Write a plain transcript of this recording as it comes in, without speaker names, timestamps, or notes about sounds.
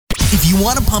If you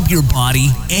want to pump your body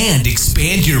and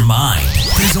expand your mind,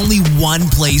 there's only one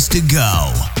place to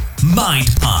go. Mind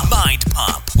Pump. Mind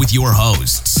Pump with your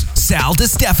hosts, Sal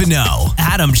DiStefano,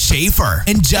 Adam Schafer,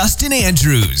 and Justin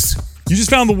Andrews. You just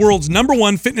found the world's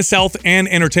 #1 fitness, health, and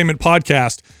entertainment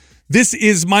podcast. This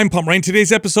is Mind Pump, right? In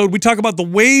today's episode, we talk about the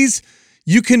ways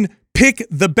you can pick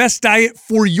the best diet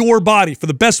for your body, for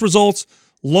the best results,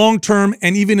 long-term,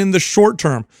 and even in the short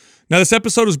term. Now, this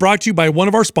episode is brought to you by one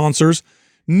of our sponsors,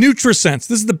 NutriSense.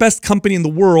 This is the best company in the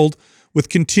world with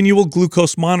continual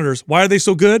glucose monitors. Why are they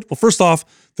so good? Well, first off,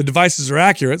 the devices are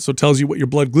accurate, so it tells you what your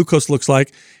blood glucose looks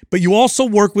like. But you also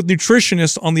work with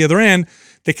nutritionists on the other end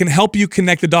that can help you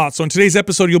connect the dots. So in today's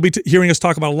episode, you'll be hearing us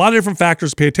talk about a lot of different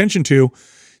factors to pay attention to.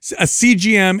 A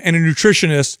CGM and a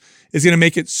nutritionist is going to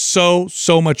make it so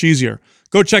much easier.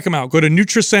 Go check them out. Go to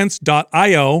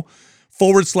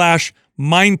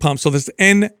nutrisense.io/Mind Pump. So that's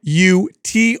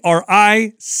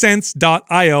NUTRI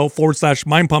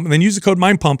sense.io/Mind Pump. And then use the code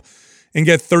Mind Pump and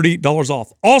get $30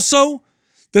 off. Also,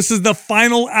 this is the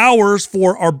final hours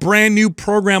for our brand new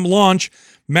program launch,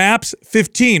 MAPS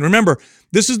 15. Remember,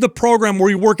 this is the program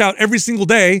where you work out every single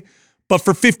day, but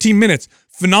for 15 minutes.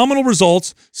 Phenomenal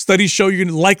results. Studies show you're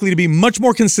likely to be much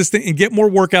more consistent and get more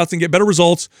workouts and get better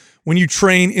results when you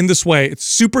train in this way. It's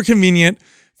super convenient,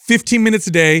 15 minutes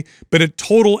a day, but it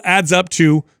total adds up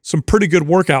to some pretty good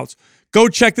workouts. Go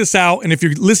check this out. And if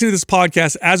you're listening to this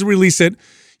podcast as we release it,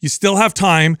 you still have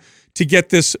time to get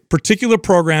this particular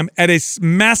program at a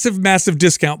massive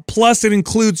discount. Plus, it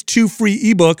includes 2 free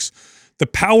ebooks, The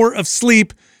Power of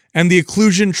Sleep and the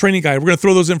Occlusion Training Guide. We're going to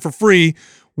throw those in for free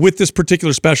with this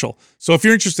particular special. So if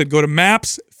you're interested, go to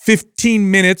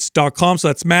maps15minutes.com. So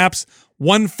that's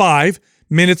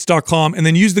maps15minutes.com. And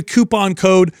then use the coupon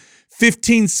code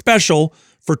 15special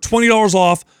for $20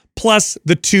 off plus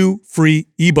the 2 free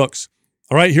ebooks.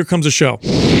 All right, here comes the show.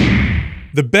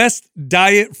 The best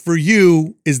diet for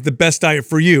you is the best diet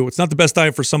for you. It's not the best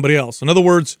diet for somebody else. In other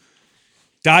words,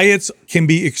 diets can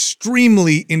be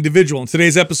extremely individual. In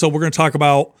today's episode, we're going to talk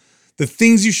about the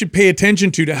things you should pay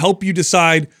attention to help you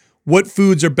decide what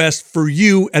foods are best for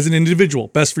you as an individual.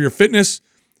 Best for your fitness,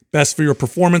 best for your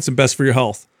performance, and best for your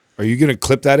health. Are you going to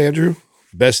clip that, Andrew?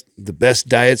 The best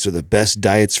diets are the best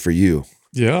diets for you.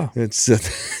 Yeah.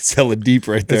 It's hella deep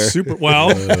right there. It's super.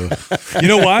 Well, you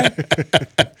know why?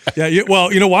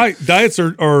 Well, you know why? Diets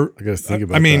are I got to think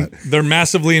about that. They're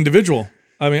massively individual.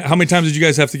 I mean, how many times did you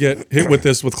guys have to get hit with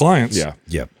this with clients? Yeah.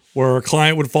 Yep. Where a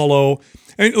client would follow.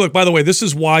 And look, by the way, this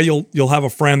is why you'll have a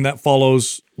friend that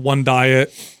follows one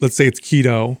diet. Let's say it's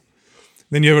keto.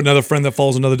 Then you have another friend that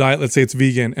follows another diet. Let's say it's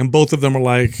vegan. And both of them are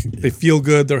like, they feel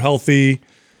good. They're healthy.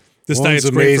 This One's diet's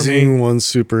great amazing, for me. one's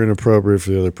super inappropriate for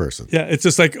the other person. Yeah, it's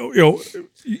just like,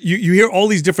 you hear all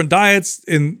these different diets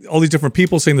and all these different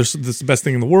people saying this is the best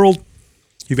thing in the world.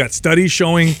 You've got studies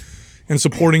showing and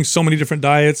supporting so many different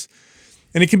diets.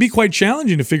 And it can be quite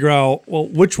challenging to figure out, well,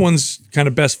 which one's kind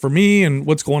of best for me and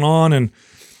what's going on. And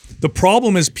the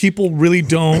problem is people really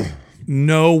don't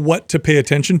know what to pay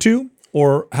attention to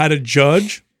or how to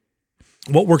judge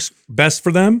what works best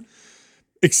for them,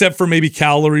 except for maybe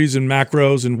calories and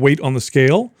macros and weight on the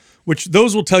scale, which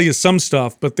those will tell you some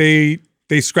stuff, but they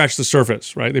scratch the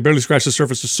surface, right? They barely scratch the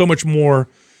surface. There's so much more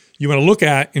you want to look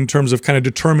at in terms of kind of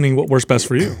determining what works best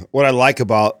for you. What I like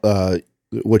about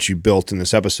what you built in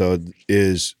this episode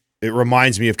is it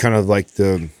reminds me of kind of like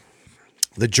the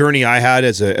journey I had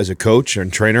as a coach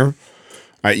and trainer.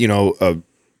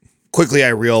 Quickly I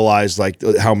realized like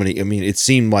how many, it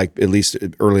seemed like, at least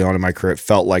early on in my career, it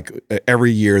felt like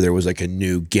every year there was like a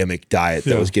new gimmick diet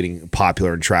that was getting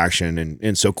popular and traction.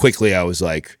 And so quickly I was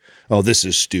like, oh, this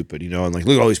is stupid, and like,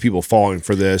 look at all these people falling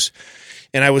for this.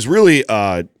 And I was really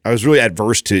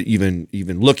adverse to even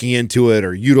looking into it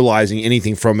or utilizing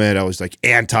anything from it. I was like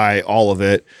anti all of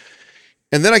it.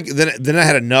 And then I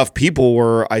had enough people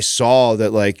where I saw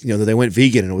that that they went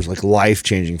vegan and it was like life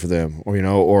changing for them,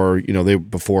 or they,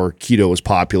 before keto was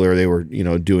popular, they were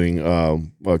doing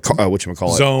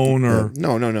whatchamacallit, Zone or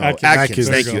no Atkins.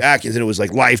 Thank you, Atkins, and it was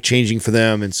like life changing for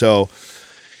them. And so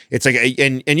it's like,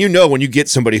 and when you get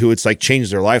somebody who it's like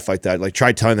changed their life like that, like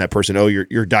try telling that person, oh,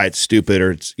 your diet's stupid,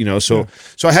 or it's so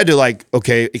I had to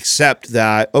accept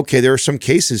that there are some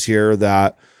cases here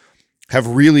that have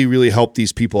really, really helped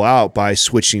these people out by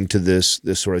switching to this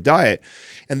sort of diet.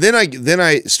 And then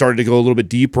I started to go a little bit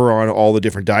deeper on all the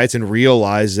different diets and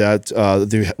realize that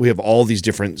we have all these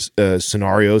different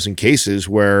scenarios and cases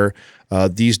where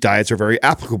these diets are very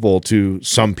applicable to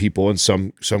some people and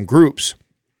some groups.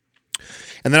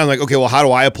 And then I'm like, okay, well, how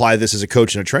do I apply this as a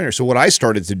coach and a trainer? So what I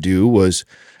started to do was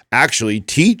actually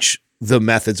teach the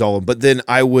methods all, but then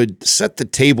I would set the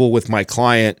table with my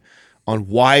client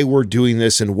why we're doing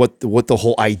this and what the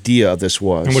whole idea of this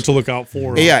was. And what to look out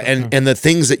for. Yeah, and the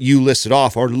things that you listed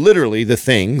off are literally the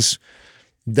things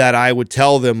that I would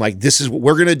tell them, like, this is what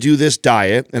we're going to do, this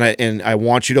diet, and I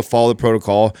want you to follow the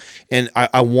protocol, and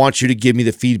I want you to give me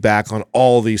the feedback on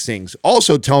all these things.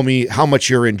 Also tell me how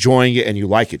much you're enjoying it and you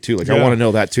like it too. Like, I want to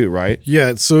know that too, right?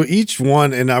 Yeah, so each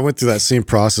one, and I went through that same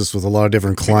process with a lot of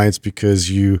different clients, because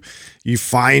you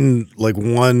find like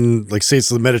one, like say it's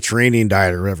the Mediterranean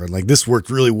diet or whatever, like this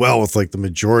worked really well with like the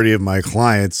majority of my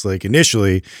clients, like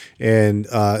initially, and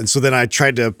so then I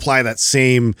tried to apply that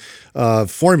same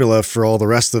formula for all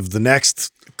the rest of the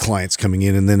next clients coming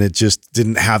in, and then it just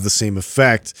didn't have the same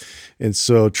effect. And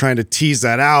so trying to tease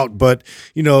that out, but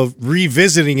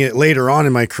revisiting it later on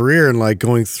in my career and like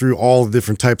going through all the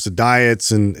different types of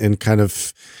diets and kind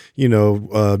of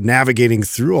navigating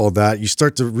through all that, you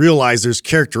start to realize there's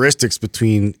characteristics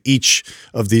between each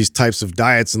of these types of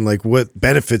diets, and like what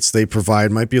benefits they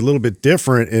provide might be a little bit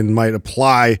different and might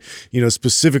apply,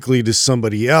 specifically to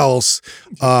somebody else,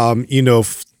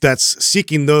 that's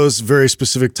seeking those very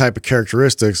specific type of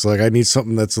characteristics. Like I need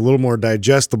something that's a little more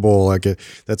digestible,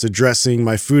 that's addressing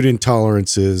my food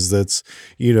intolerances. That's,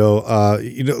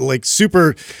 like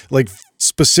super, like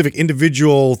specific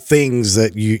individual things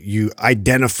that you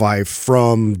identify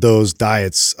from those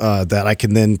diets that I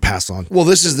can then pass on. Well,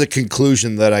 this is the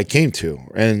conclusion that I came to,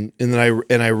 and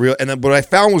what I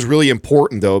found was really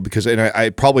important though, because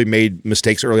I probably made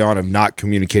mistakes early on of not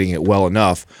communicating it well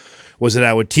enough, was that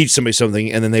I would teach somebody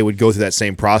something and then they would go through that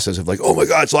same process of like, oh my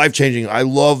God, it's life-changing. I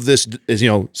love this,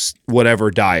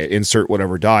 whatever diet, insert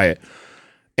whatever diet.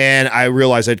 And I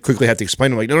realized I'd quickly have to explain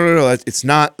to them, like, no, it's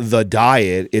not the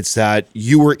diet. It's that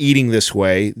you were eating this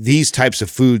way. These types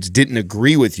of foods didn't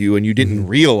agree with you, and you didn't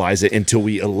realize it until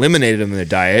we eliminated them in the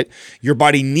diet. Your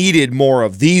body needed more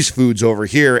of these foods over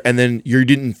here, and then you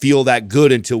didn't feel that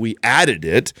good until we added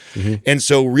it. And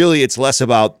so really it's less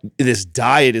about this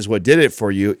diet is what did it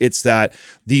for you. It's that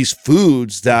these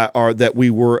foods that we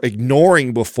were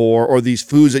ignoring before, or these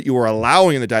foods that you were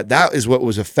allowing in the diet, that is what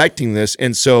was affecting this.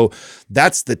 And so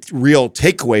that's the real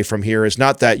takeaway from here, is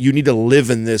not that you need to live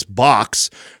in this box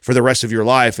for the rest of your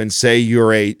life and say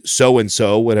you're a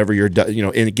so-and-so, whatever your,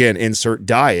 and again, insert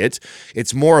diet.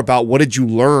 It's more about what did you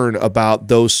learn about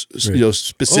those,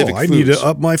 specific foods. I need to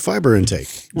up my fiber intake.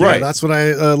 Right. That's what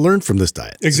I learned from this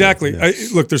diet. Exactly.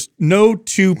 Look, there's no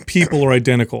two people are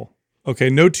identical. Okay.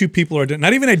 No two people are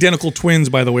not even identical twins,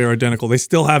 by the way, are identical. They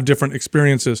still have different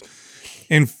experiences.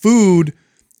 And food,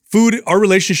 our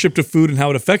relationship to food and how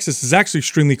it affects us is actually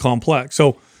extremely complex.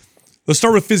 So let's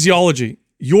start with physiology.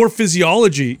 Your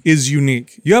physiology is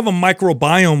unique. You have a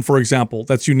microbiome, for example,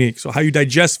 that's unique. So how you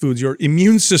digest foods, your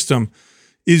immune system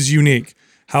is unique.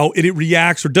 How it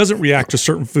reacts or doesn't react to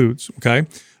certain foods, okay?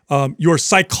 Your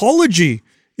psychology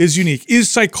is unique.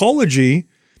 Is psychology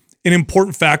an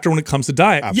important factor when it comes to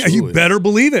diet? Absolutely. Yeah, you better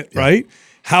believe it, right?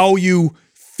 How you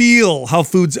feel, how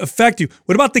foods affect you.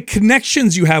 What about the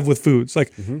connections you have with foods?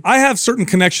 Like I have certain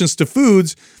connections to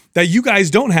foods that you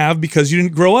guys don't have because you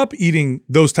didn't grow up eating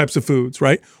those types of foods,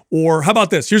 right? Or how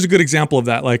about this? Here's a good example of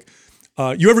that. Like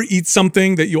you ever eat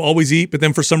something that you always eat, but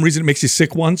then for some reason it makes you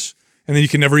sick once and then you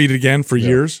can never eat it again for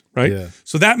years, right? Yeah.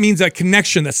 So that means that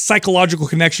connection, that psychological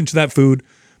connection to that food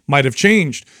might have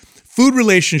changed. Food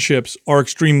relationships are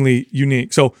extremely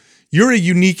unique. So you're a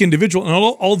unique individual. And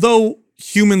although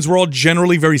humans, we're all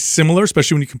generally very similar,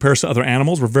 especially when you compare us to other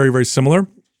animals, we're very, very similar.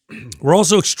 We're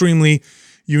also extremely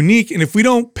unique. And if we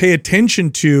don't pay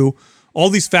attention to all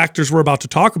these factors we're about to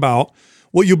talk about,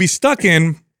 what you'll be stuck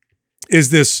in is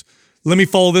this, let me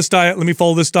follow this diet, let me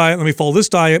follow this diet, let me follow this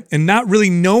diet, and not really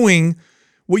knowing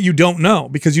what you don't know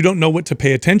because you don't know what to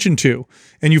pay attention to.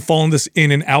 And you fall in this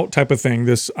in and out type of thing.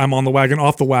 This, I'm on the wagon,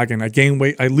 off the wagon. I gain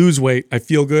weight, I lose weight, I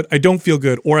feel good, I don't feel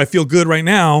good, or I feel good right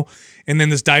now, and then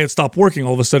this diet stopped working.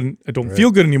 All of a sudden, I don't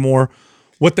feel good anymore.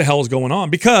 What the hell is going on?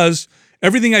 Because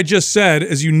everything I just said,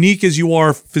 as unique as you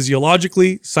are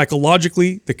physiologically,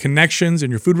 psychologically, the connections in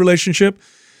your food relationship,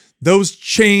 those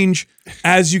change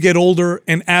as you get older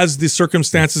and as the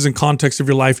circumstances and context of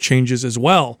your life changes as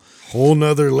well. Whole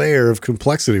nother layer of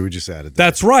complexity we just added there.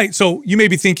 That's right. So you may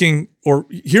be thinking or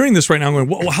hearing this right now going,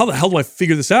 well, how the hell do I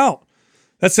figure this out?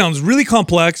 That sounds really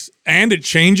complex and it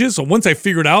changes. So once I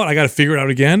figure it out, I got to figure it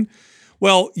out again.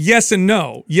 Well, yes and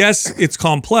no. Yes, it's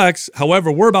complex.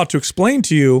 However, we're about to explain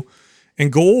to you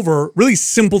and go over really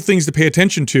simple things to pay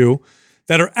attention to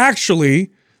that are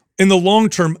actually, in the long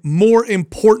term, more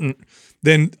important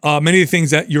than many of the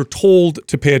things that you're told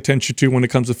to pay attention to when it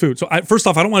comes to food. So first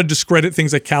off, I don't want to discredit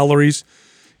things like calories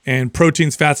and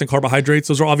proteins, fats, and carbohydrates.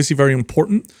 Those are obviously very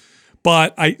important.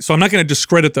 So I'm not going to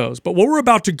discredit those. But what we're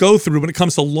about to go through when it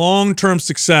comes to long-term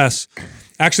success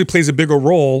actually plays a bigger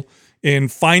role in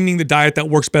finding the diet that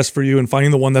works best for you and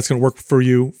finding the one that's going to work for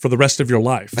you for the rest of your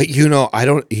life. I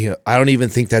don't even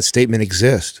think that statement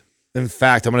exists. In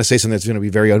fact, I'm going to say something that's going to be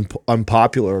very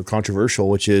unpopular or controversial,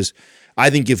 which is, I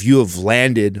think if you have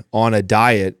landed on a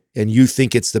diet and you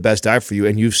think it's the best diet for you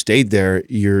and you've stayed there,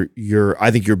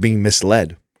 I think you're being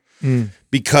misled.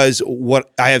 Because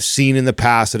what I have seen in the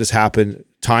past that has happened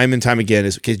time and time again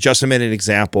is, okay, Justin made an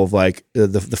example of like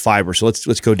the fiber. So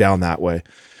let's go down that way.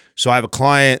 So I have a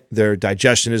client, their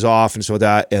digestion is off and so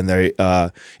that, and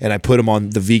I put them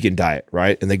on the vegan diet,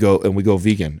 right? And we go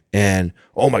vegan, and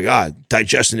oh my God,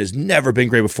 digestion has never been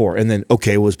great before. And then,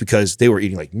 okay, it was because they were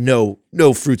eating like no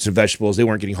fruits and vegetables. They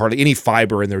weren't getting hardly any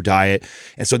fiber in their diet.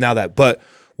 And so but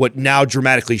what now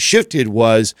dramatically shifted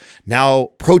was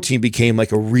now protein became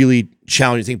like a really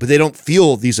challenging thing, but they don't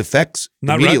feel these effects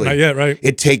immediately. Not yet, right?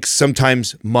 It takes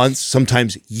sometimes months,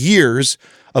 sometimes years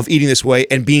of eating this way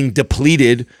and being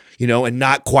depleted, and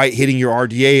not quite hitting your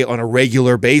RDA on a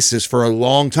regular basis for a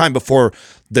long time before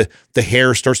the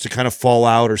hair starts to kind of fall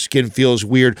out, or skin feels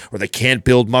weird, or they can't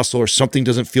build muscle, or something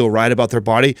doesn't feel right about their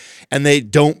body. And they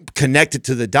don't connect it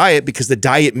to the diet because the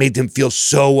diet made them feel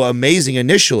so amazing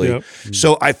initially. Yep.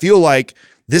 So I feel like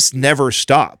this never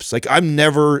stops. Like I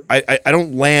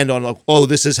don't land on like, oh,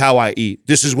 this is how I eat.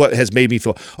 This is what has made me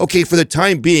feel okay. For the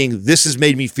time being, this has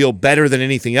made me feel better than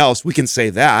anything else. We can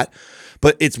say that.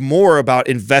 But it's more about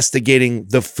investigating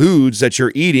the foods that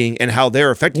you're eating and how they're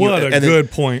affecting you. What a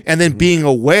good point. And then being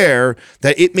aware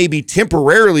that it may be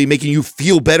temporarily making you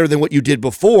feel better than what you did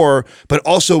before, but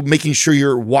also making sure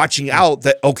you're watching out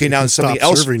that, okay, now something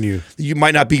else you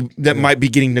might not be, that might be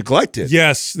getting neglected.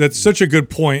 Yes, that's such a good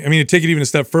point. I mean, to take it even a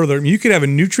step further, I mean, you could have a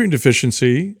nutrient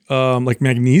deficiency, like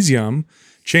magnesium,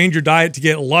 change your diet to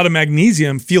get a lot of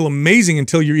magnesium, feel amazing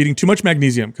until you're eating too much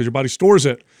magnesium because your body stores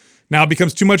it. Now it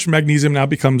becomes too much magnesium, now it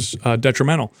becomes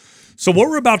detrimental. So what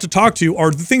we're about to talk to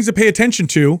are the things to pay attention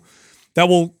to that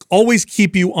will always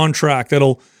keep you on track,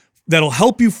 that'll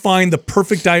help you find the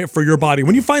perfect diet for your body.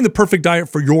 When you find the perfect diet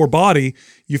for your body,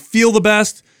 you feel the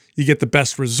best, you get the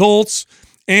best results,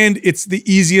 and it's the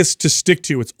easiest to stick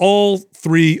to. It's all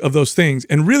three of those things.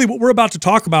 And really what we're about to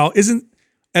talk about isn't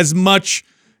as much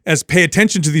as pay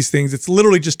attention to these things. It's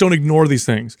literally just don't ignore these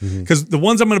things. Because the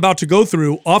ones I'm about to go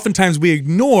through, oftentimes we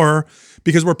ignore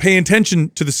because we're paying attention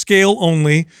to the scale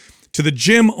only, to the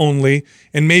gym only,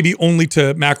 and maybe only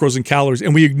to macros and calories,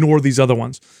 and we ignore these other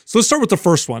ones. So let's start with the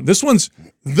first one. This one's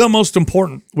the most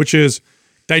important, which is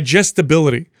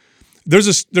digestibility. There's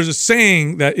a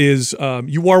saying that is,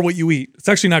 you are what you eat. It's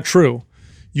actually not true.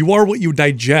 You are what you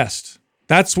digest.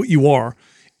 That's what you are.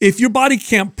 If your body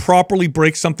can't properly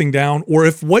break something down, or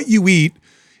if what you eat,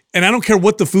 and I don't care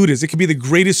what the food is, it could be the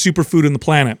greatest superfood on the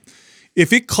planet.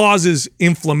 If it causes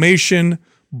inflammation,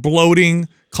 bloating,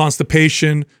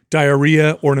 constipation,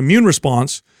 diarrhea, or an immune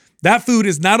response, that food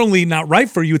is not only not right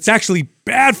for you, it's actually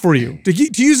bad for you. To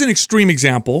use an extreme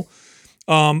example,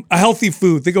 a healthy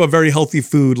food, think of a very healthy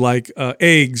food like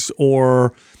eggs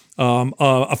or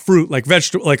a fruit like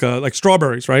like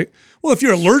strawberries, right? Well, if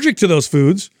you're allergic to those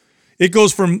foods, it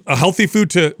goes from a healthy food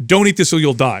to don't eat this or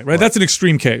you'll die, right? That's an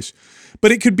extreme case.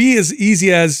 But it could be as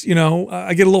easy as,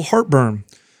 I get a little heartburn,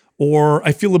 or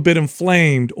I feel a bit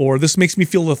inflamed, or this makes me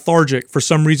feel lethargic. For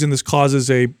some reason, this causes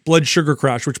a blood sugar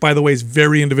crash, which, by the way, is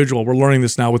very individual. We're learning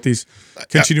this now with these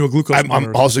continual glucose monitors.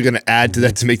 I'm also going to add to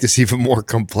that to make this even more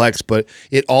complex, but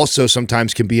it also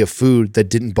sometimes can be a food that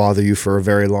didn't bother you for a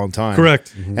very long time.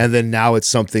 Correct. And then now it's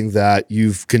something that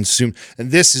you've consumed.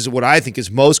 And this is what I think is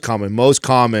most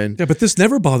common. Yeah, but this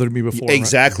never bothered me before.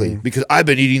 Exactly. Right? Because I've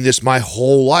been eating this my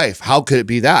whole life. How could it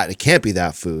be that? It can't be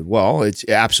that food. Well, it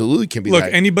absolutely can be that.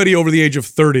 Look, anybody over the age of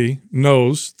 30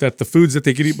 knows that the foods that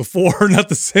they could eat before are not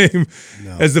the same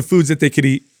as the foods that they could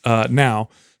eat now.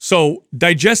 So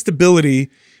digestibility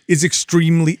is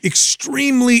extremely,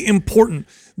 extremely important.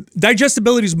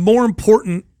 Digestibility is more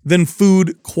important than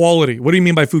food quality. What do you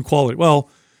mean by food quality? Well,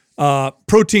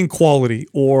 protein quality,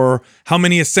 or how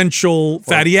many essential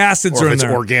fatty acids are in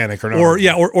there. Organic or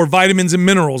not. Or vitamins and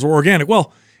minerals, or organic.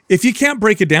 Well, if you can't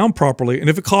break it down properly, and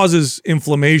if it causes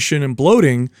inflammation and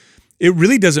bloating, it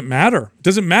really doesn't matter. It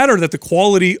doesn't matter that the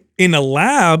quality in a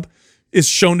lab is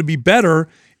shown to be better.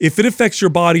 If it affects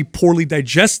your body poorly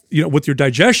with your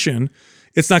digestion,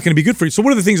 it's not going to be good for you. So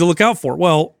what are the things to look out for?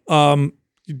 Well,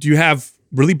 do you have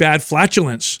really bad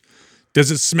flatulence? Does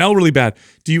it smell really bad?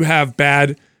 Do you have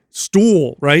bad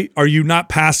stool, right? Are you not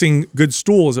passing good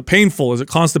stool? Is it painful? Is it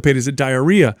constipated? Is it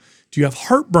diarrhea? Do you have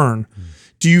heartburn?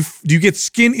 Do you get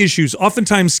skin issues?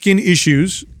 Oftentimes skin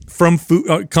issues from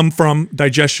food come from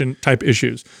digestion type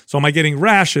issues. So am I getting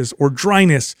rashes or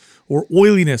dryness or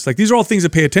oiliness? Like these are all things to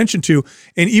pay attention to.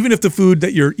 And even if the food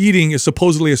that you're eating is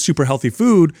supposedly a super healthy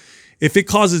food, if it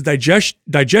causes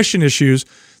digestion issues,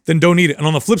 then don't eat it. And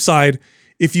on the flip side,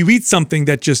 if you eat something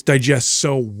that just digests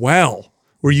so well,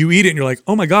 where you eat it and you're like,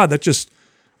 oh my God,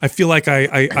 I feel like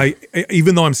I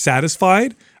even though I'm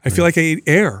satisfied, I feel like I ate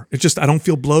air. I don't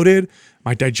feel bloated.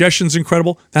 My digestion's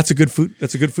incredible. That's a good food.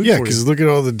 That's a good food. Yeah, for you. because look at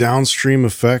all the downstream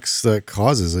effects that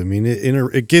causes. I mean,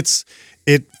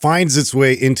 it finds its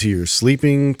way into your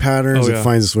sleeping patterns. Oh, yeah. It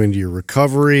finds its way into your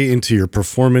recovery, into your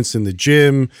performance in the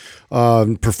gym,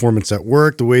 performance at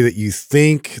work, the way that you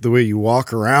think, the way you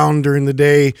walk around during the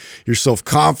day, your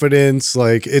self-confidence.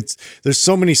 Like there's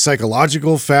so many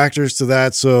psychological factors to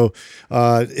that. So,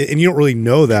 and you don't really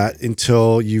know that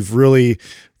until you've really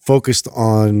focused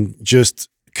on just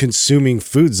consuming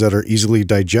foods that are easily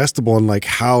digestible and like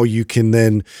how you can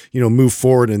then, move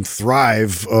forward and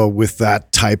thrive with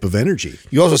that type of energy.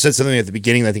 You also said something at the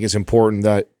beginning that I think is important,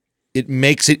 that it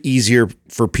makes it easier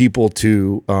for people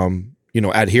to,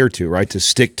 adhere to, right? To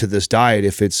stick to this diet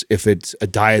if it's a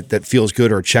diet that feels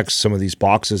good or checks some of these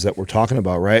boxes that we're talking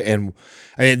about, right? And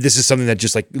I mean, this is something that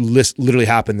just like literally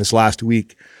happened this last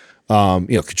week.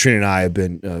 Katrina and I have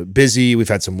been busy. We've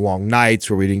had some long nights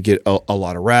where we didn't get a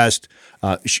lot of rest.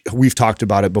 We've talked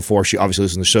about it before. She obviously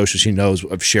listens to the show, so she knows.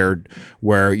 I've shared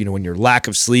where, when your lack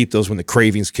of sleep, those when the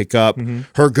cravings kick up. Mm-hmm.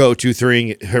 Her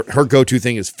go-to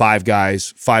thing is Five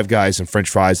Guys and French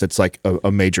fries. That's like a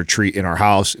major treat in our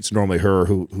house. It's normally her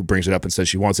who brings it up and says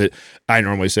she wants it. I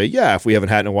normally say, yeah, if we haven't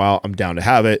had it in a while, I'm down to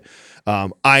have it.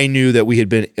 I knew that we had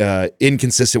been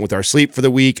inconsistent with our sleep for the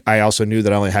week. I also knew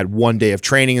that I only had one day of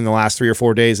training in the last 3 or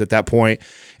 4 days at that point.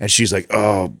 And she's like,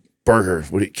 oh, burger.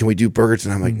 Can we do burgers?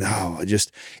 And I'm like, no,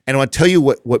 and I'll tell you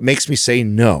what makes me say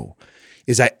no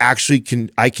is I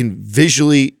can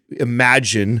visually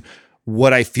imagine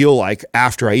what I feel like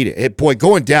after I eat it.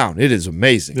 Going down, it is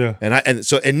amazing. Yeah. And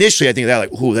so initially I think that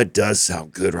like, ooh, that does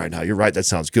sound good right now. You're right, that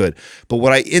sounds good. But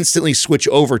what I instantly switch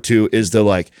over to is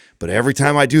but every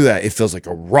time I do that, it feels like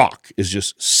a rock is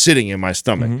just sitting in my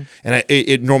stomach. Mm-hmm. And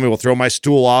it normally will throw my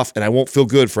stool off and I won't feel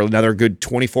good for another good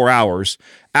 24 hours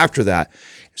after that.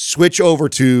 Switch over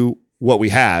to what we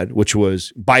had, which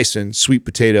was bison, sweet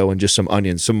potato, and just some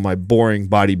onions, some of my boring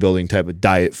bodybuilding type of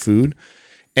diet food.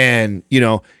 And,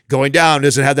 going down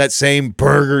doesn't have that same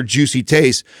burger juicy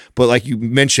taste, but like you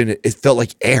mentioned, it felt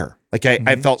like air. Like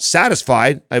I felt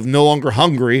satisfied. I'm no longer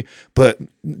hungry, but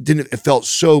it felt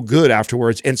so good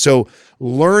afterwards. And so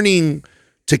learning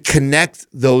to connect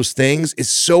those things is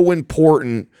so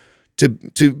important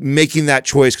to making that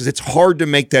choice, because it's hard to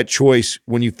make that choice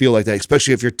when you feel like that,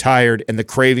 especially if you're tired and the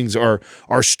cravings are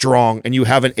strong and you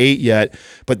haven't ate yet.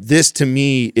 But this to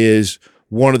me is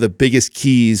one of the biggest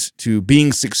keys to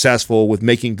being successful with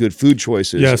making good food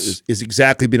choices. Yes. is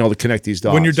exactly being able to connect these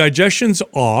dots. When your digestion's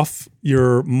off,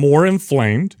 you're more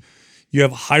inflamed. You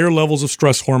have higher levels of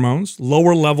stress hormones,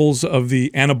 lower levels of the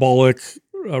anabolic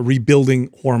rebuilding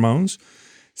hormones.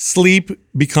 Sleep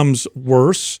becomes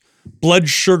worse. Blood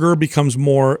sugar becomes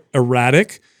more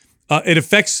erratic. It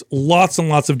affects lots and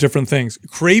lots of different things.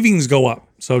 Cravings go up.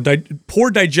 So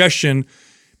poor digestion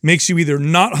makes you either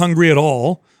not hungry at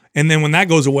all, and then when that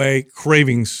goes away,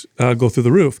 cravings go through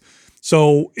the roof.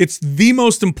 So it's the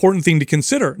most important thing to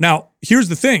consider. Now, here's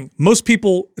the thing. Most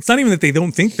people, it's not even that they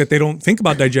don't think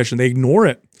about digestion. They ignore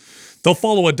it. They'll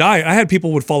follow a diet. I had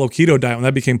people would follow keto diet when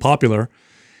that became popular.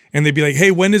 And they'd be like,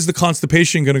 hey, when is the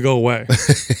constipation going to go away?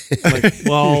 Like,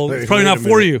 well, it's probably not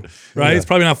for you, right? Yeah. It's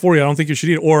probably not for you. I don't think you should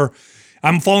eat it. Or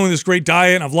I'm following this great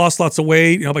diet and I've lost lots of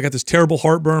weight. I got this terrible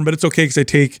heartburn, but it's okay because I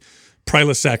take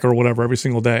Prilosec or whatever every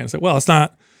single day. And it's like, well, it's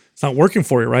not working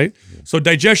for you, right? Yeah. So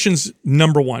digestion's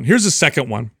number one. Here's the second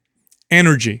one,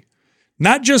 energy.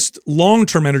 Not just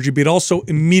long-term energy, but also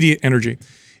immediate energy.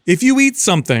 If you eat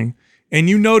something and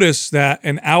you notice that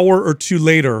an hour or two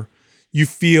later, you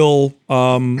feel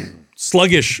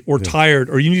sluggish or tired,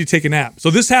 or you need to take a nap. So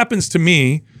this happens to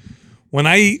me when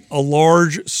I eat a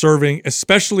large serving,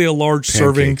 especially a large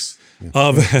Pancakes. serving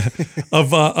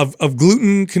of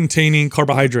gluten-containing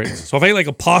carbohydrates. So if I eat like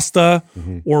a pasta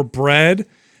or bread,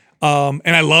 and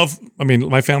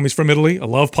my family's from Italy. I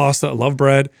love pasta. I love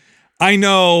bread. I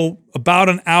know about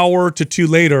an hour to two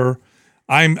later,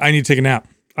 I need to take a nap.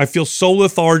 I feel so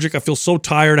lethargic. I feel so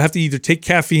tired. I have to either take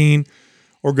caffeine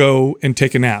or go and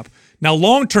take a nap. Now,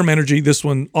 long-term energy, this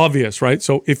one obvious, right?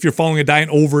 So if you're following a diet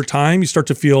over time, you start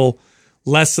to feel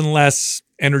less and less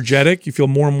energetic. You feel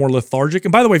more and more lethargic.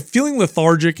 And by the way, feeling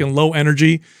lethargic and low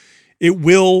energy, it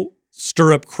will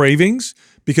stir up cravings,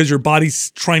 because your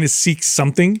body's trying to seek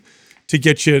something to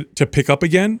get you to pick up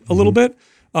again a little bit.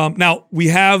 Now, we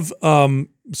have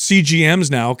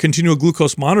CGMs now, continual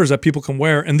glucose monitors that people can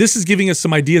wear, and this is giving us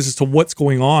some ideas as to what's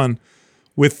going on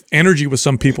with energy with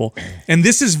some people. And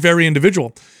this is very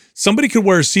individual. Somebody could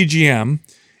wear a CGM,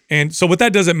 and so what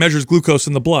that does, it measures glucose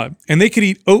in the blood. And they could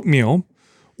eat oatmeal,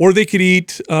 or they could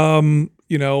eat,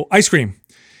 ice cream.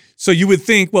 So you would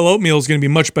think, well, oatmeal is going to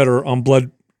be much better on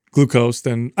blood glucose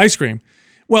than ice cream.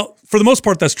 Well, for the most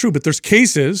part, that's true. But there's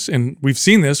cases, and we've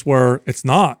seen this, where it's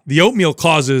not. The oatmeal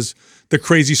causes the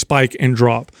crazy spike and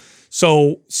drop.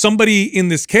 So somebody in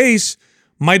this case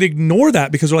might ignore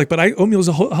that because they're like, but oatmeal is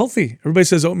healthy. Everybody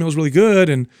says oatmeal is really good.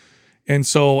 And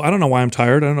so I don't know why I'm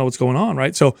tired. I don't know what's going on,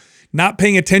 right? So not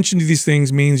paying attention to these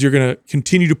things means you're going to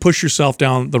continue to push yourself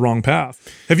down the wrong path.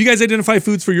 Have you guys identified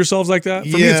foods for yourselves like that?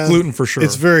 For me, it's gluten for sure.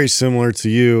 It's very similar to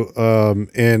you.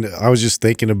 And I was just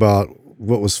thinking about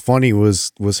what was funny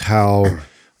was how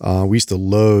we used to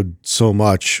load so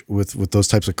much with those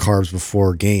types of carbs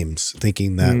before games,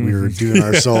 thinking that we were doing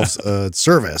ourselves a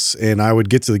service. And I would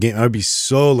get to the game, I'd be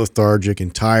so lethargic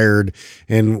and tired,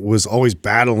 and was always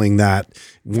battling that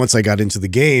once I got into the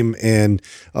game, and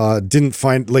didn't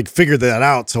figure that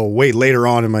out till way later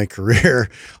on in my career.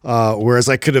 Whereas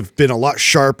I could have been a lot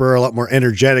sharper, a lot more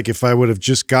energetic if I would have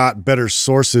just got better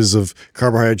sources of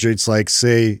carbohydrates, like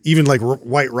say even like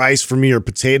white rice for me, or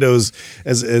potatoes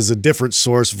as a different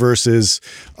source versus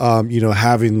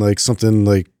having like something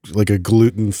like a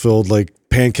gluten filled like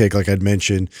pancake, like I'd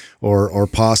mentioned, or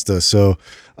pasta. So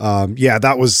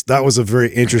that was a very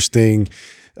interesting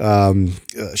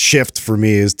shift for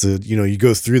me, is to you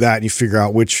go through that and you figure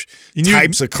out which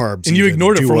types of carbs, and you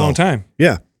ignored it for a long time.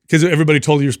 Yeah, because everybody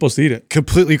told you you're supposed to eat it.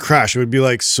 Completely crash. It would be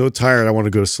like so tired, I want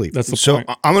to go to sleep. That's the point.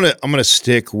 So I'm gonna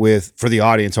stick with, for the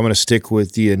audience, I'm gonna stick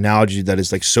with the analogy that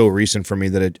is like so recent for me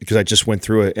because I just went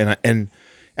through it, and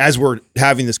as we're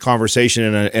having this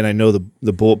conversation, and I know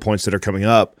the bullet points that are coming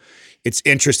up, it's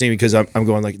interesting because I'm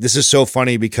going like, this is so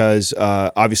funny because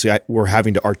obviously we're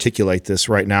having to articulate this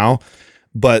right now,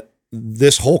 but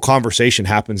this whole conversation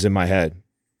happens in my head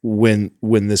when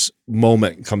this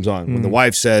moment comes on. When the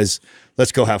wife says,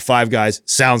 let's go have Five Guys,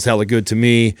 sounds hella good to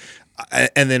me.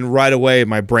 And then right away,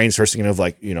 my brain starts thinking of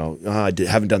like, I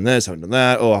haven't done this, haven't done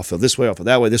that. Oh, I'll feel this way, I'll feel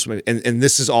that way, this way. And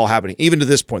this is all happening, even to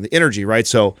this point, the energy, right?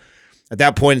 So at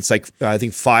that point, it's like, I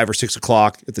think 5 or 6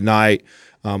 o'clock at the night.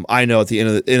 I know at the end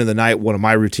of the night, one of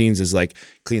my routines is like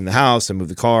clean the house, I move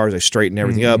the cars, I straighten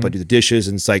everything up, I do the dishes.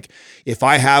 And it's like, if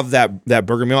I have that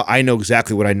burger meal, I know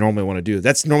exactly what I normally want to do.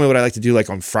 That's normally what I like to do, like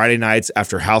on Friday nights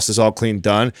after house is all clean,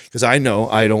 done, because I know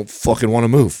I don't fucking want to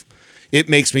move. It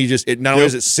makes me not only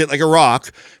does it sit like a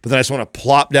rock, but then I just want to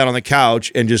plop down on the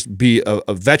couch and just be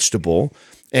a vegetable.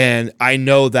 And I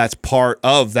know that's part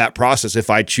of that process if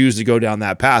I choose to go down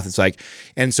that path. It's like,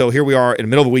 and so here we are in the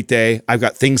middle of a weekday. I've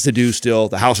got things to do still.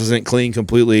 The house isn't clean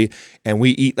completely. And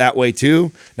we eat that way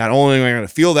too. Not only am I going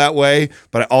to feel that way,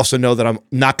 but I also know that I'm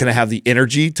not going to have the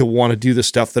energy to want to do the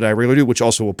stuff that I really do, which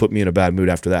also will put me in a bad mood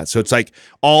after that. So it's like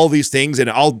all these things, and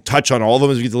I'll touch on all of them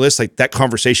as we get the list. Like that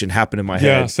conversation happened in my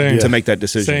head to make that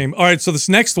decision. Same. All right. So this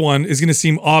next one is going to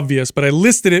seem obvious, but I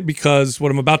listed it because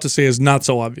what I'm about to say is not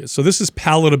so obvious. So this is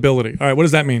palatability. All right. What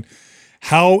does that mean?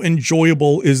 How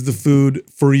enjoyable is the food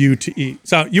for you to eat?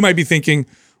 So you might be thinking,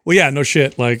 well, yeah, no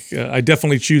shit. Like I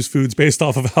definitely choose foods based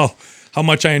off of how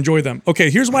much I enjoy them.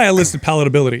 Okay, here's why I listed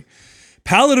palatability.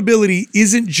 Palatability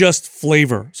isn't just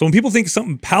flavor. So when people think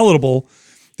something palatable,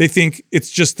 they think it's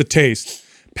just the taste.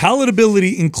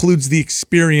 Palatability includes the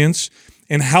experience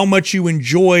and how much you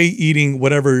enjoy eating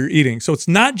whatever you're eating. So it's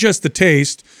not just the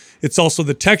taste, it's also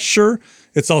the texture,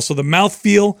 it's also the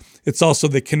mouthfeel, it's also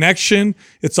the connection,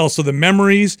 it's also the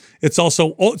memories, it's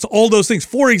all those things.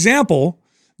 For example,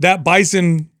 that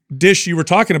bison dish you were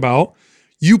talking about,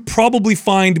 you probably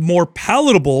find more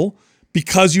palatable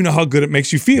because you know how good it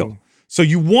makes you feel. So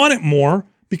you want it more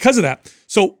because of that.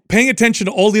 So paying attention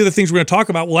to all the other things we're going to talk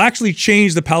about will actually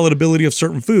change the palatability of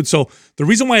certain foods. So the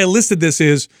reason why I listed this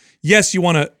is, yes, you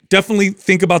want to definitely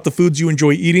think about the foods you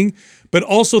enjoy eating, but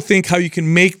also think how you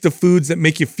can make the foods that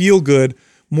make you feel good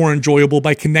more enjoyable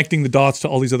by connecting the dots to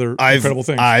all these other incredible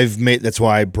things. That's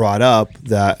why I brought up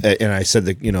that, and I said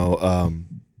that,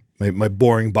 my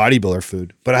boring bodybuilder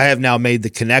food, but I have now made the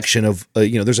connection of,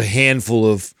 there's a handful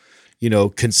of,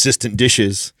 consistent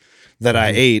dishes that I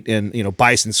ate, and,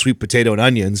 bison, sweet potato, and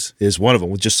onions is one of them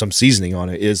with just some seasoning on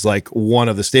it, is like one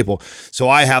of the staple. So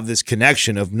I have this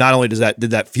connection of not only did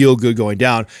that feel good going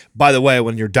down, by the way,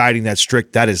 when you're dieting that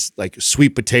strict, that is like sweet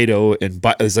potato and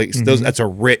it's like that's a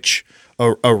rich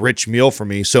meal for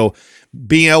me. So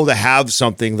being able to have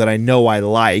something that I know I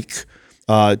like,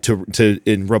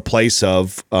 in replace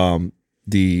of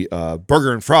the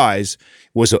burger and fries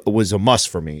was a must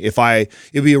for me.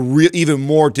 It'd be even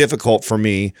more difficult for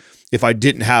me if I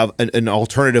didn't have an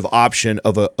alternative option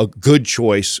of a good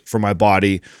choice for my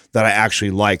body that I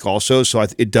actually like also. So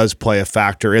it does play a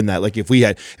factor in that. Like if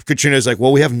Katrina's like,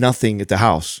 well, we have nothing at the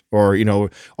house, or,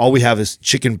 all we have is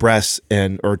chicken breasts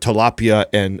or tilapia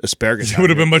and asparagus. It would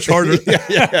have been much harder.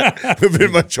 yeah. It would have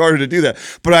been much harder to do that.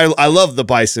 But I love the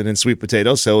bison and sweet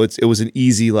potato. So it was an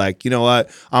easy, like, you know what?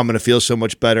 I'm going to feel so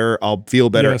much better. I'll feel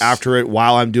better after it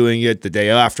while I'm doing it. The day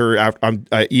after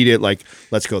I eat it, like,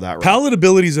 let's go that route.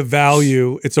 Palatability is a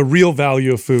value. It's a real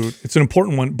value of food. It's an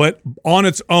important one, but on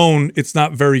its own, it's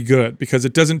not very good because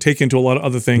it doesn't take into a lot of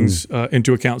other things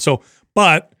into account. So,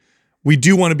 but we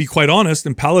do want to be quite honest,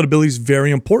 and palatability is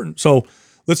very important. So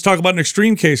let's talk about an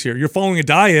extreme case here. You're following a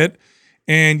diet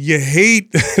and you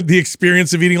hate the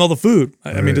experience of eating all the food.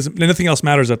 I mean, nothing else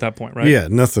matters at that point, right? Yeah,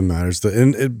 nothing matters.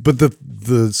 But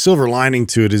the silver lining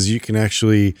to it is you can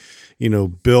actually,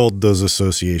 build those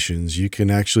associations. You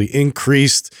can actually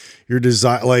increase your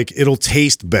desire. Like, it'll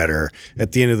taste better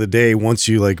at the end of the day once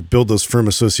you like build those firm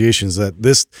associations that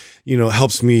this,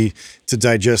 helps me to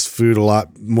digest food a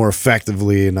lot more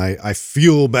effectively. And I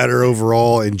feel better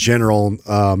overall in general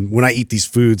when I eat these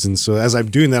foods. And so as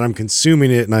I'm doing that, I'm consuming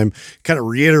it and I'm kind of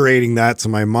reiterating that to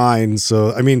my mind.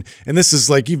 So, I mean, and this is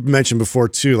like you've mentioned before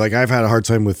too, like I've had a hard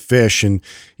time with fish and,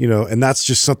 and that's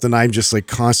just something I'm just like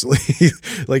constantly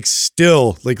like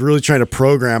still like really trying to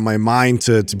program my mind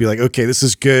to be like, okay, this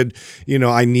is good.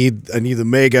 I need the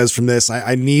omegas from this.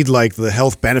 I need like the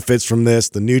health benefits from this,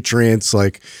 the nutrients,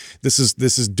 like this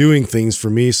is doing things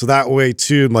for me. So that way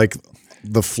too, like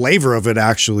the flavor of it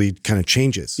actually kind of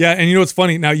changes. Yeah. And what's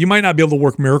funny? Now you might not be able to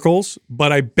work miracles,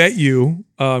 but I bet you,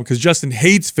 because Justin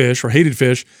hates fish or hated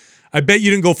fish, I bet you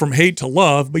didn't go from hate to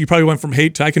love, but you probably went from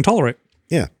hate to I can tolerate.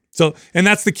 Yeah. So, and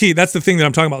that's the key. That's the thing that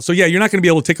I'm talking about. So yeah, you're not going to be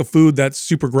able to take a food that's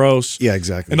super gross. Yeah,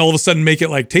 exactly. And all of a sudden make it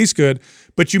like taste good,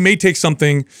 but you may take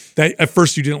something that at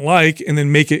first you didn't like and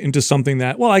then make it into something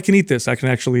that, well, I can eat this. I can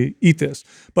actually eat this.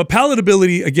 But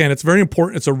palatability, again, it's very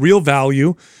important. It's a real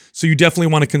value. So you definitely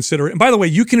want to consider it. And by the way,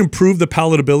 you can improve the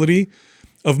palatability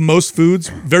of most foods.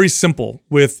 Very simple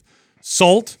with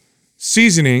salt,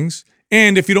 seasonings,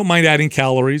 and if you don't mind adding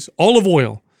calories, olive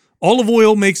oil. Olive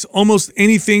oil makes almost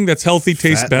anything that's healthy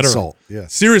taste better. And salt, yeah.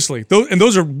 Seriously,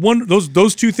 those are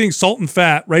those two things, salt and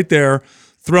fat, right there,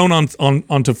 thrown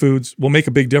onto foods will make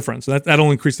a big difference. That'll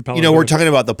increase the palatability. We're talking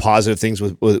about the positive things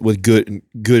with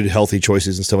good healthy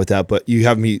choices and stuff like that. But you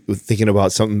have me thinking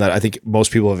about something that I think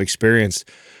most people have experienced.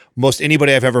 Most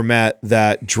anybody I've ever met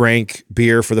that drank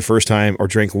beer for the first time or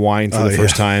drank wine for the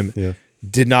first time. Yeah.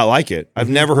 Did not like it. I've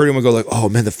never heard anyone go like, "Oh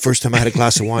man, the first time I had a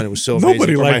glass of wine, it was so amazing."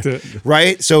 Nobody liked it,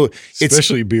 right? So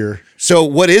especially beer. So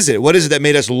what is it? What is it that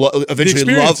made us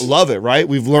eventually love it? Right?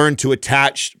 We've learned to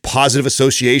attach positive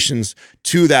associations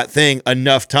to that thing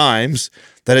enough times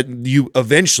that you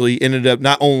eventually ended up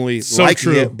not only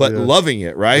liking it but loving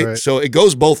it. Right? So it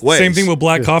goes both ways. Same thing with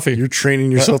black coffee. You're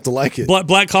training yourself to like it.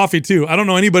 Black coffee too. I don't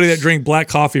know anybody that drank black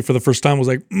coffee for the first time was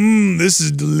like, this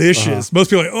is delicious. Most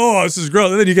people are like, oh, this is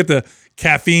gross. And then you get the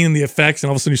caffeine and the effects, and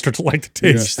all of a sudden you start to like the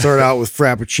taste. You start out with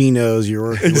frappuccinos,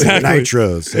 you're with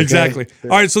nitros. Okay? Exactly.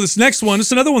 All right, so this next one,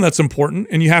 it's another one that's important,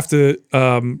 and you have to,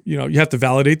 you have to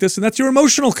validate this, and that's your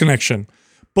emotional connection,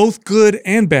 both good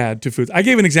and bad to foods. I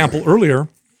gave an example earlier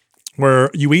where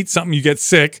you eat something, you get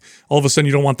sick, all of a sudden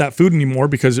you don't want that food anymore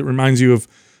because it reminds you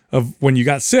of when you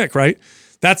got sick, right?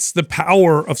 That's the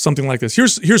power of something like this.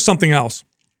 Here's something else.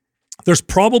 There's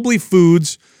probably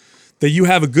foods that you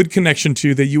have a good connection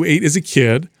to that you ate as a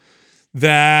kid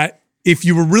that if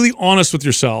you were really honest with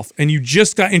yourself and you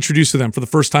just got introduced to them for the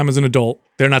first time as an adult,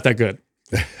 they're not that good.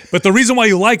 But the reason why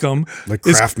you like them like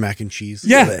Kraft mac and cheese.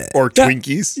 Yeah. Or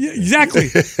Twinkies. Yeah, exactly.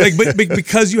 But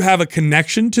because you have a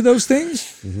connection to those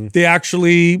things, they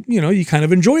actually, you kind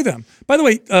of enjoy them. By the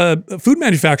way, food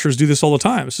manufacturers do this all the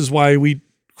time. This is why we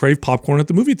crave popcorn at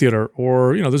the movie theater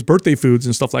or, there's birthday foods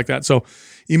and stuff like that. So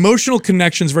emotional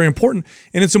connection is very important.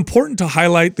 And it's important to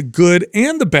highlight the good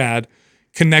and the bad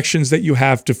connections that you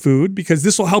have to food because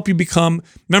this will help you become,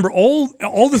 remember, all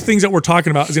the things that we're talking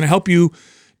about is going to help you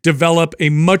develop a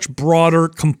much broader,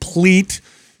 complete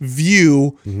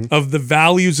view of the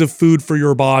values of food for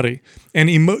your body and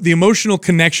the emotional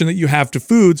connection that you have to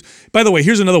foods. By the way,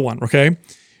 here's another one, okay?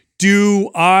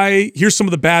 Here's some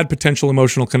of the bad potential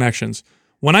emotional connections.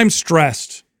 When I'm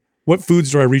stressed, what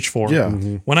foods do I reach for? Yeah.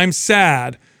 When I'm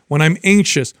sad, when I'm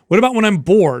anxious, what about when I'm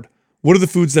bored? What are the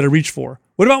foods that I reach for?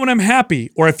 What about when I'm happy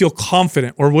or I feel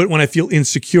confident or when I feel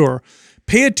insecure?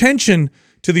 Pay attention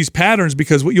to these patterns,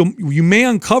 because what you may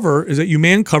uncover is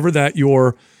that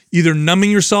you're either numbing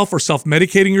yourself or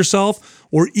self-medicating yourself,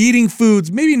 or eating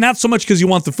foods, maybe not so much because you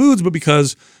want the foods, but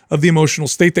because of the emotional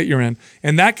state that you're in.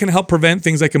 And that can help prevent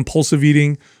things like impulsive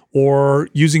eating or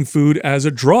using food as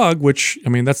a drug, which, I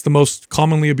mean, that's the most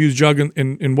commonly abused drug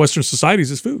in Western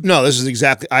societies is food. No, this is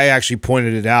exactly, I actually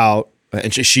pointed it out,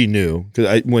 and she knew,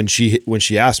 because when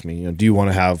she asked me, do you want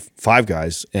to have Five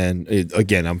Guys? And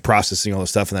again, I'm processing all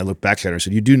this stuff, and I looked back at her and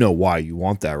said, you do know why you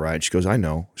want that, right? And she goes, I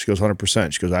know. She goes,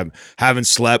 100%. She goes, I haven't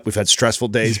slept. We've had stressful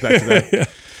days back to back. Yeah.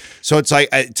 So it's like,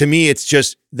 to me, it's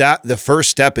just that the first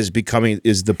step is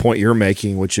the point you're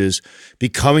making, which is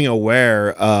becoming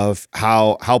aware of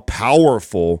how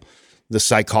powerful the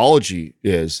psychology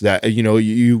is, that,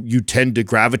 you tend to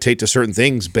gravitate to certain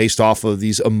things based off of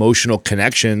these emotional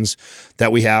connections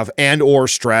that we have, and or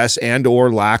stress, and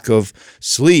or lack of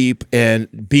sleep,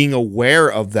 and being aware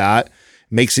of that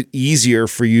makes it easier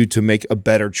for you to make a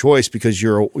better choice, because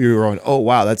you're on, oh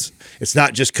wow, it's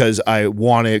not just because I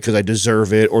want it, because I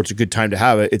deserve it, or it's a good time to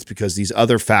have it. It's because these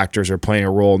other factors are playing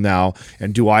a role now,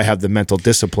 and do I have the mental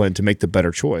discipline to make the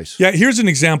better choice? Yeah, here's an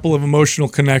example of emotional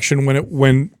connection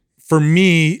when for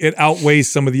me, it outweighs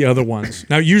some of the other ones.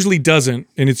 Now, it usually doesn't,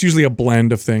 and it's usually a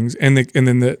blend of things. And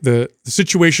then the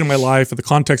situation in my life, or the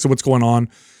context of what's going on,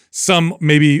 some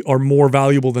maybe are more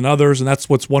valuable than others. And that's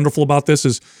what's wonderful about this,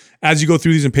 is as you go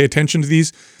through these and pay attention to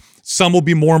these, some will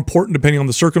be more important depending on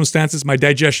the circumstances. My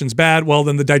digestion's bad, well,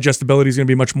 then the digestibility is going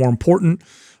to be much more important.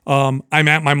 I'm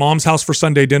at my mom's house for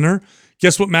Sunday dinner.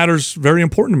 Guess what matters very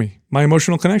important to me? My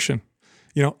emotional connection.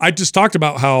 I just talked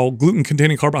about how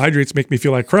gluten-containing carbohydrates make me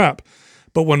feel like crap.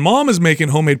 But when mom is making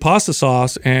homemade pasta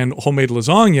sauce and homemade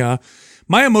lasagna,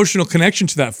 my emotional connection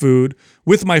to that food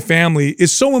with my family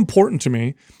is so important to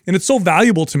me, and it's so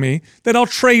valuable to me, that I'll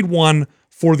trade one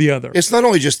for the other. It's not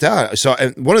only just that. So,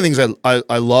 and one of the things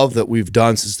I love that we've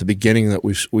done since the beginning that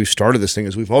we've started this thing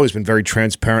is we've always been very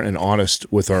transparent and honest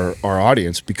with our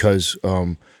audience, because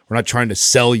we're not trying to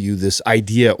sell you this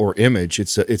idea or image.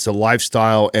 It's a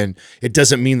lifestyle, and it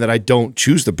doesn't mean that I don't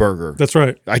choose the burger. That's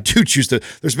right. I do choose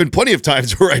there's been plenty of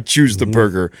times where I choose the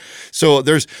burger. So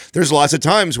there's lots of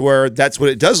times where that's what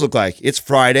it does look like. It's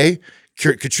Friday.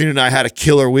 Katrina and I had a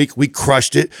killer week. We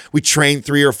crushed it. We trained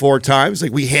 3 or 4 times.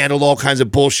 Like, we handled all kinds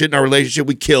of bullshit in our relationship.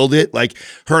 We killed it. Like,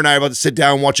 her and I are about to sit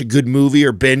down and watch a good movie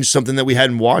or binge something that we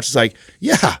hadn't watched. It's like,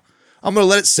 yeah, I'm going to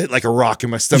let it sit like a rock in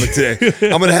my stomach today.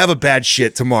 I'm going to have a bad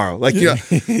shit tomorrow. Like,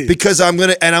 because I'm going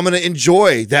to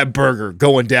enjoy that burger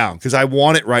going down, because I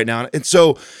want it right now. And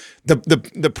so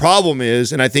the problem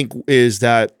is, and I think is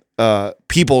that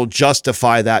people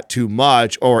justify that too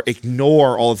much, or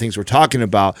ignore all the things we're talking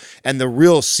about. And the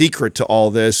real secret to all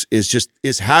this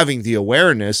is having the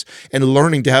awareness and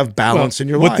learning to have balance in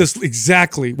your life.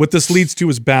 What this leads to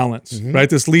is balance, right?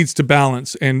 This leads to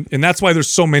balance. And that's why there's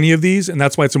so many of these, and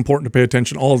that's why it's important to pay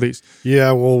attention to all of these.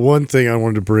 Yeah, well, one thing I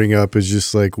wanted to bring up is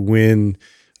just like when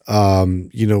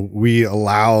we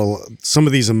allow some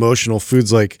of these emotional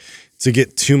foods to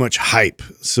get too much hype.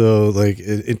 So like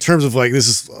in terms of like, this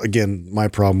is again my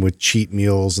problem with cheat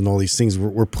meals and all these things.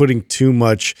 We're putting too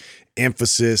much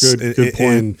emphasis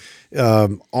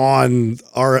on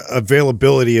our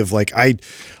availability of like, I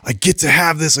get to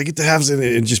have this, and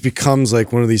it just becomes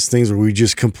like one of these things where we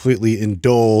just completely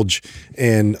indulge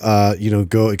and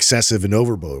go excessive and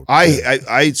overboard.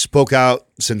 I spoke out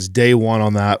since day one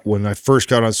on that when I first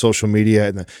got on social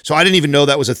media, so I didn't even know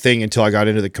that was a thing until I got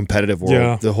into the competitive world.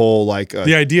 Yeah. The whole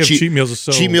the idea of cheat meals is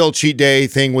so cheat day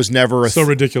thing was never so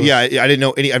ridiculous. Yeah, I didn't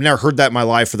know any. I've never heard that in my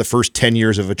life for the first 10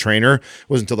 years of a trainer. It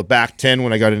wasn't until the back 10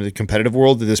 when I got into the competitive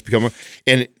world did this become.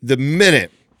 And the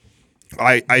minute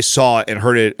I saw it and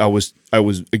heard it, I was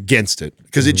against it,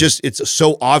 because it's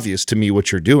so obvious to me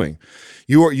what you're doing.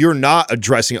 You're not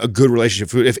addressing a good relationship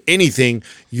with food. If anything,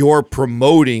 you're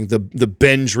promoting the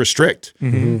binge restrict.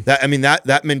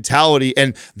 That mentality,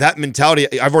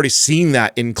 I've already seen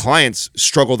that in clients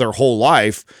struggle their whole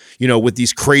life, with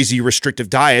these crazy restrictive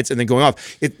diets and then going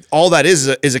off. All that is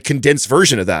a condensed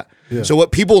version of that. Yeah. So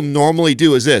what people normally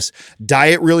do is this: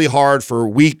 diet really hard for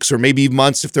weeks or maybe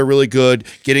months if they're really good,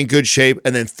 get in good shape,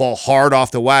 and then fall hard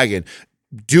off the wagon.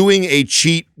 Doing a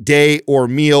cheat day or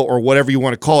meal or whatever you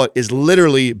want to call it is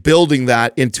literally building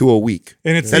that into a week.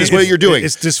 And that is what you're doing.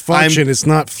 It's dysfunction. It's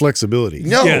not flexibility.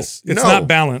 No. Yes. It's not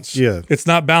balance. Yeah. It's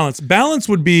not balance. Balance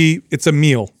would be, it's a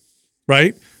meal,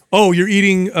 right? Oh, you're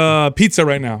eating pizza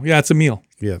right now. Yeah, it's a meal.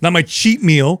 Yeah. Not my cheat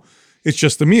meal. It's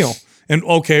just a meal. And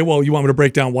okay, well, you want me to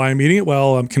break down why I'm eating it?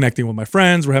 Well, I'm connecting with my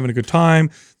friends. We're having a good time.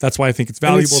 That's why I think it's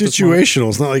valuable. And it's situational.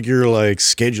 It's not like you're like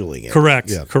scheduling it. Correct.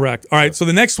 Yeah. Correct. All right. So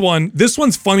the next one, this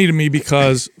one's funny to me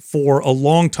because for a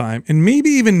long time, and maybe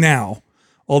even now,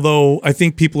 although I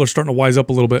think people are starting to wise up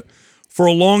a little bit, for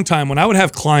a long time, when I would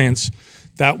have clients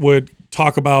that would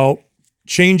talk about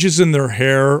changes in their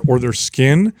hair or their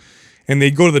skin, and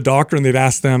they'd go to the doctor and they'd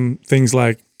ask them things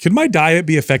like, could my diet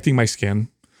be affecting my skin?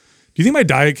 Do you think my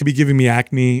diet could be giving me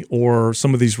acne or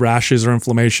some of these rashes or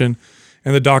inflammation?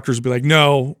 And the doctors would be like,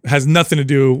 no, it has nothing to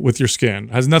do with your skin.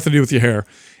 It has nothing to do with your hair.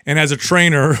 And as a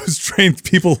trainer who's trained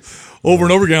people over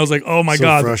and over again, I was like, oh my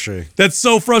God, that's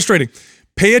so frustrating.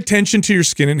 Pay attention to your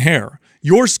skin and hair.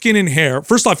 Your skin and hair,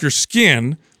 first off, your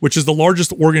skin, which is the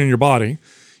largest organ in your body,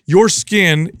 your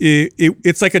skin,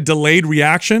 it's like a delayed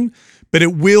reaction, but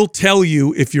it will tell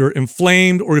you if you're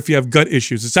inflamed or if you have gut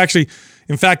issues. It's actually,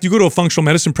 in fact, you go to a functional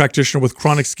medicine practitioner with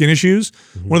chronic skin issues,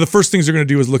 one of the first things they're going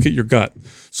to do is look at your gut.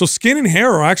 So skin and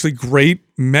hair are actually great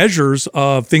measures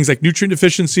of things like nutrient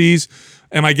deficiencies.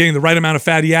 Am I getting the right amount of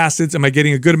fatty acids? Am I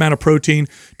getting a good amount of protein?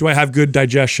 Do I have good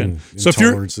digestion? So if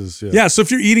you're, so if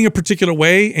you're eating a particular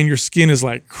way and your skin is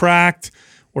like cracked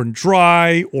or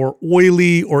dry or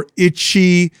oily or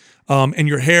itchy, and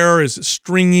your hair is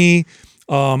stringy,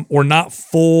 or not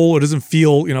full, or doesn't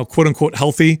feel, quote unquote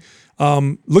healthy,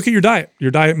 look at your diet.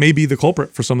 Your diet may be the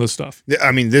culprit for some of this stuff.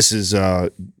 I mean, this is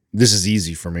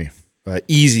easy for me.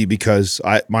 Easy because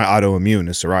my autoimmune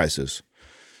is psoriasis.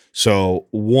 So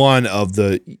one of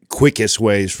the quickest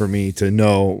ways for me to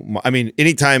know, I mean,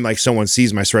 anytime like someone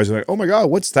sees my psoriasis, like, oh my God,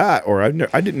 what's that? Or I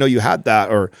didn't know you had that.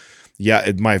 Or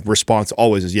my response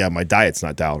always is, my diet's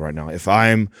not dialed right now. If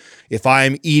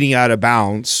I'm eating out of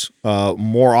bounds,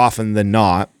 more often than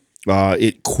not,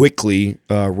 it quickly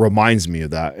reminds me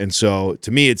of that. And so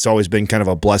to me, it's always been kind of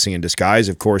a blessing in disguise.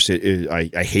 Of course, I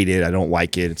hate it. I don't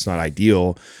like it. It's not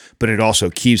ideal, but it also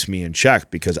keeps me in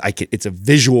check because it's a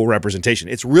visual representation.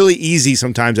 It's really easy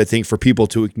sometimes, I think, for people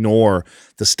to ignore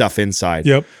the stuff inside.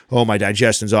 Yep. Oh, my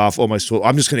digestion's off. Oh, my stool.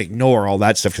 I'm just going to ignore all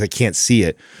that stuff because I can't see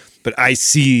it. But I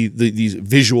see these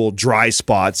visual dry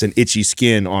spots and itchy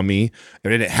skin on me,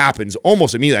 and it happens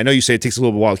almost immediately. I know you say it takes a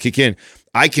little while to kick in.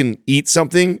 I can eat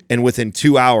something, and within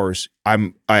 2 hours,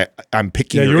 I'm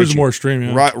picking. Yeah, yours is more extreme.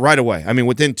 Yeah. Right away. I mean,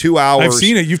 within 2 hours. I've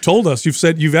seen it. You've told us. You've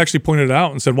said you've actually pointed it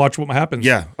out and said, "Watch what happens."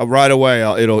 Yeah, right away.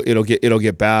 It'll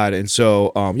get bad, and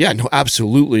so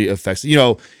absolutely affects.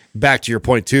 Back to your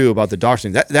point too about the doctor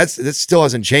thing. That still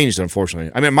hasn't changed,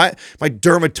 unfortunately. I mean, my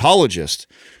dermatologist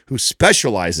who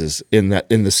specializes in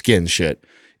the skin shit,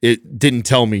 it didn't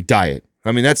tell me diet.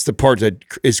 I mean, that's the part that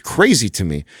is crazy to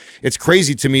me. It's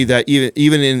crazy to me that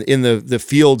even in the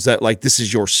fields that like this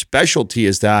is your specialty,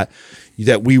 is that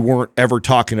we weren't ever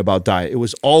talking about diet. It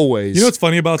was always what's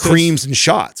funny about creams and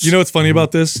shots. You know what's funny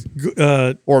about this?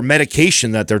 Or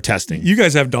medication that they're testing. You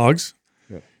guys have dogs.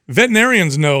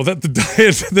 Veterinarians know that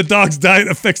the dog's diet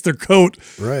affects their coat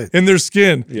and their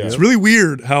skin. Yeah. It's really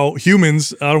weird how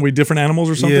humans, aren't we different animals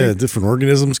or something? Yeah, different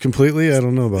organisms completely. I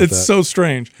don't know about that. It's so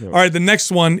strange. Yeah. All right, the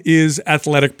next one is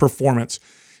athletic performance.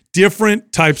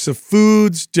 Different types of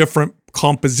foods, different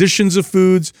compositions of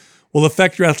foods will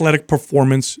affect your athletic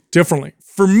performance differently.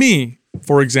 For me,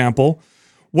 for example,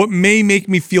 what may make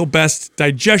me feel best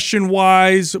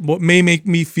digestion-wise, what may make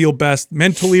me feel best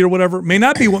mentally or whatever, may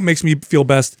not be what makes me feel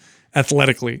best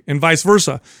athletically, and vice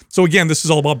versa. So again, this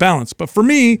is all about balance. But for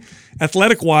me,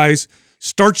 athletic-wise,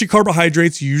 starchy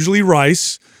carbohydrates, usually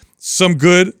rice, some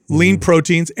good lean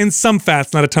proteins, and some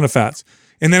fats, not a ton of fats.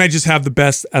 And then I just have the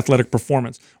best athletic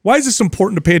performance. Why is this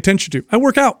important to pay attention to? I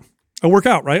work out,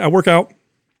 right? I work out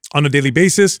on a daily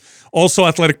basis. Also,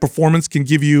 athletic performance can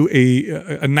give you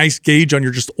a nice gauge on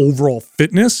your just overall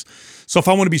fitness. So if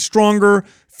I want to be stronger,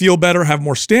 feel better, have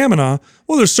more stamina,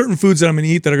 well, there's certain foods that I'm going to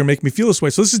eat that are going to make me feel this way.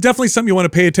 So this is definitely something you want to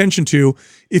pay attention to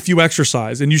if you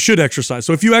exercise, and you should exercise.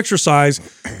 So if you exercise,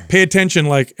 pay attention,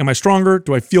 like, am I stronger?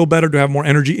 Do I feel better? Do I have more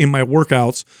energy in my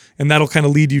workouts? And that'll kind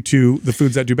of lead you to the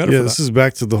foods that do better for that. This is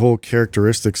back to the whole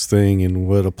characteristics thing and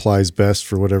what applies best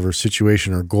for whatever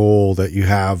situation or goal that you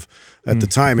have at the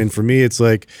time. And for me, it's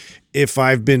like, if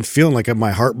I've been feeling like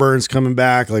my heartburn's coming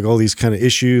back, like all these kind of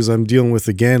issues I'm dealing with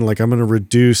again, like I'm going to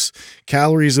reduce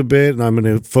calories a bit, and I'm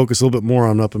going to focus a little bit more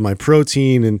on upping my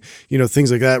protein and,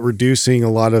 things like that, reducing a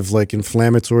lot of like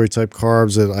inflammatory type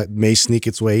carbs that may sneak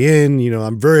its way in.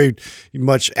 I'm very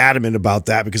much adamant about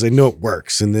that because I know it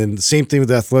works. And then the same thing with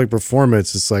athletic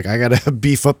performance. It's like, I got to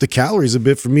beef up the calories a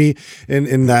bit for me.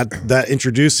 And that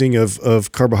introducing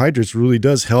of carbohydrates really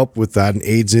does help with that and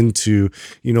aids into,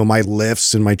 my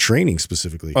lifts and my training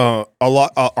specifically. Our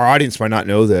audience might not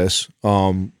know this.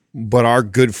 But our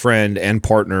good friend and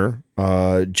partner,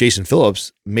 Jason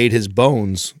Phillips, made his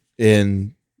bones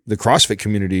in the CrossFit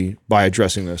community by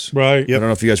addressing this. Right. I don't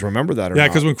know if you guys remember that or not. Yeah,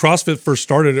 because when CrossFit first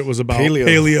started, it was about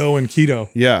paleo and keto.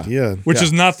 Yeah. Which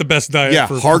is not the best diet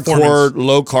for hardcore, performance.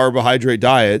 low carbohydrate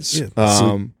diets.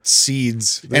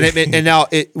 Seeds. And now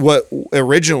what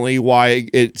originally why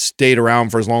it stayed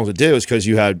around for as long as it did was because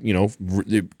you had,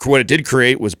 what it did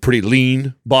create was pretty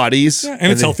lean bodies. Yeah,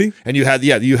 and it's healthy. And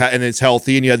and it's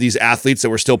healthy, and you had these athletes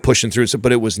that were still pushing through,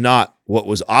 but it was not what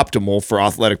was optimal for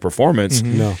athletic performance.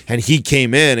 No. And he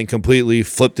came in and completely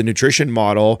flipped the nutrition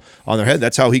model on their head.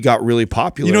 That's how he got really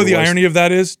popular. The irony of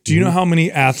that is, do you know how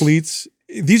many athletes,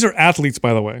 these are athletes,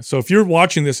 by the way. So if you're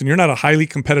watching this and you're not a highly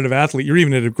competitive athlete, you're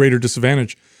even at a greater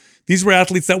disadvantage. These were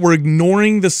athletes that were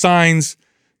ignoring the signs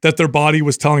that their body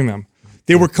was telling them.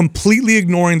 They were completely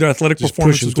ignoring their athletic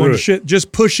performance was going to shit,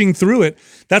 just pushing through it.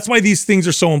 That's why these things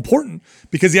are so important,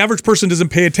 because the average person doesn't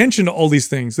pay attention to all these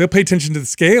things. They'll pay attention to the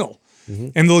scale.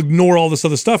 And they'll ignore all this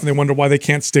other stuff, and they wonder why they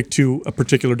can't stick to a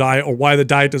particular diet or why the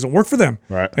diet doesn't work for them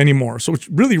anymore. So it's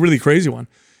really, really crazy one.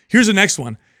 Here's the next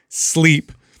one,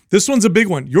 sleep. This one's a big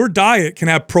one. Your diet can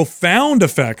have profound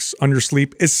effects on your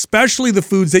sleep, especially the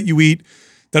foods that you eat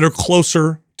that are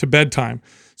closer to bedtime.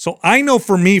 So I know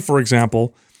for me, for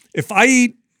example,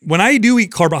 when I do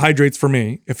eat carbohydrates for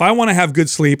me, if I want to have good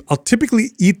sleep, I'll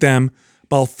typically eat them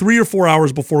about 3 or 4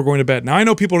 hours before going to bed. Now I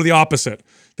know people are the opposite.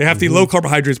 They have to eat low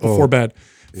carbohydrates before bed.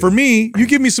 For me, you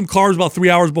give me some carbs about 3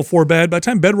 hours before bed. By the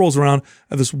time bed rolls around,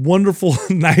 I have this wonderful,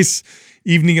 nice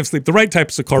evening of sleep. The right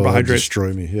types of carbohydrates.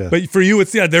 Destroy me, yeah. But for you,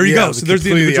 it's, there you go. So there's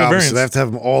the individual variance. I have to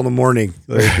have them all in the morning.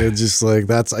 It's just I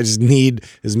just need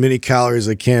as many calories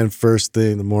as I can first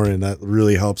thing in the morning. That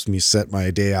really helps me set my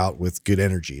day out with good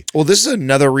energy. Well, this is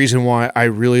another reason why I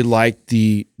really like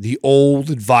the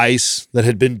old advice that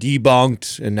had been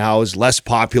debunked and now is less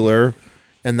popular.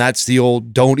 And that's the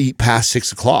old don't eat past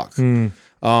 6 o'clock.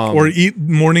 Or eat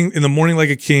in the morning like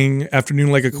a king,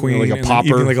 afternoon like a queen, like a and pauper.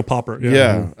 evening like a pauper.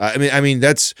 Yeah. I mean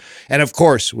that's, and of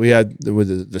course we had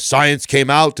the science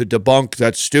came out to debunk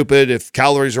that's stupid. If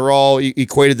calories are all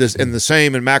equated this in the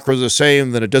same and macros are the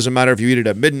same, then it doesn't matter if you eat it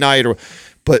at midnight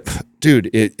but dude,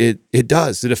 it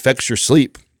does. It affects your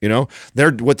sleep.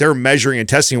 What they're measuring and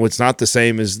testing, what's not the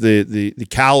same is the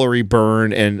calorie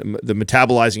burn and the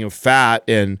metabolizing of fat,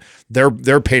 and they're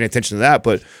paying attention to that.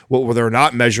 But what they're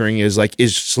not measuring is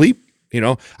sleep.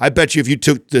 I bet you if you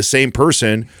took the same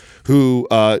person who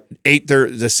ate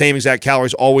the same exact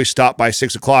calories, always stopped by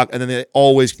 6 o'clock, and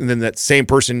then that same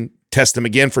person test them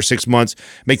again for 6 months,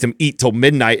 make them eat till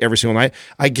midnight every single night,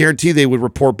 I guarantee they would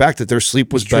report back that their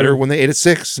sleep was better when they ate at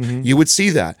 6. You would see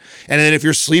that. And then if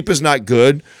your sleep is not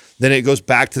good, then it goes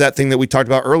back to that thing that we talked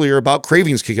about earlier about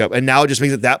cravings kick up. And now it just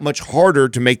makes it that much harder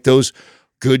to make those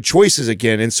good choices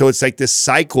again. And so it's like this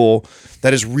cycle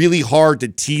that is really hard to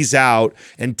tease out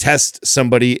and test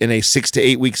somebody in a 6 to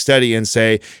 8 week study and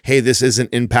say, hey, this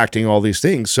isn't impacting all these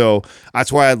things. So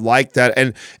that's why I like that.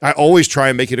 And I always try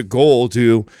and make it a goal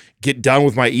to get done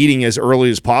with my eating as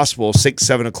early as possible, 6,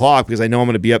 7 o'clock, because I know I'm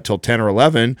going to be up till 10 or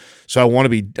 11. So I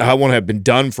want to have been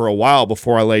done for a while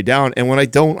before I lay down. And when I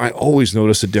don't, I always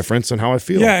notice a difference in how I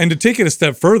feel. Yeah. And to take it a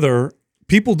step further,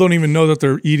 people don't even know that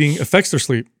their eating affects their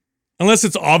sleep. Unless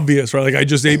it's obvious, right? Like I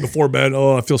just ate before bed.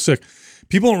 Oh, I feel sick.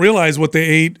 People don't realize what they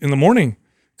ate in the morning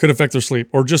could affect their sleep,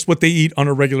 or just what they eat on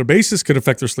a regular basis could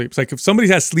affect their sleep. It's like if somebody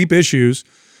has sleep issues,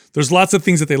 there's lots of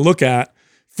things that they look at.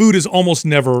 Food is almost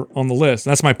never on the list.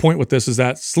 And that's my point with this, is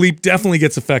that sleep definitely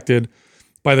gets affected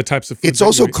by the types of food. It's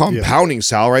also compounding,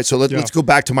 Sal, right? So let's go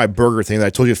back to my burger thing that I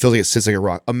told you it feels like it sits like a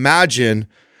rock. Imagine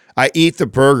I eat the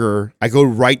burger, I go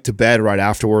right to bed right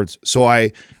afterwards. So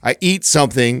I eat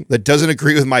something that doesn't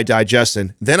agree with my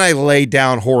digestion, then I lay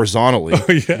down horizontally,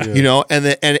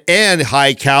 and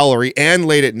high calorie and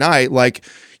late at night,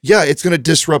 it's going to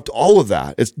disrupt all of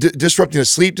that. It's disrupting the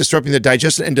sleep, disrupting the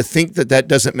digestion, and to think that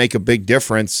doesn't make a big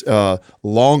difference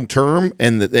long term,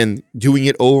 and then doing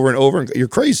it over and over, you're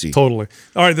crazy. Totally.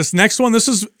 All right, this next one, this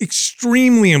is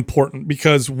extremely important,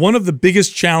 because one of the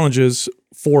biggest challenges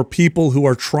for people who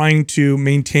are trying to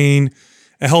maintain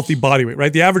a healthy body weight,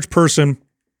 right? The average person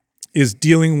is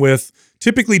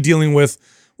typically dealing with,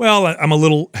 well, I'm a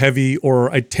little heavy,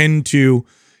 or I tend to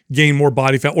gain more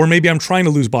body fat, or maybe I'm trying to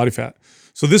lose body fat.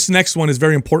 So this next one is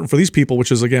very important for these people,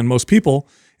 which is, again, most people,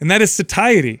 and that is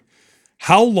satiety.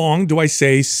 How long do I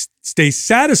stay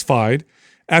satisfied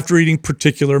after eating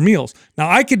particular meals? Now,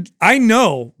 I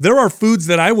know there are foods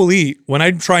that I will eat when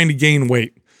I'm trying to gain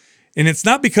weight. And it's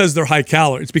not because they're high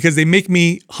calorie. It's because I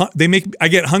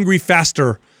get hungry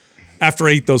faster after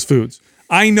I eat those foods.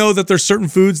 I know that there's certain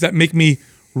foods that make me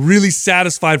really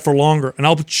satisfied for longer. And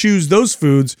I'll choose those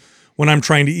foods when I'm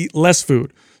trying to eat less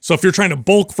food. So if you're trying to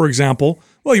bulk, for example,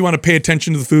 well, you want to pay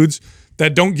attention to the foods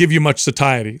that don't give you much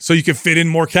satiety so you can fit in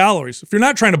more calories. If you're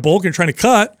not trying to bulk and trying to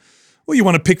cut, well, you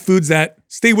want to pick foods that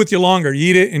stay with you longer.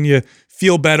 You eat it and you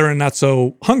feel better and not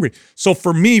so hungry. So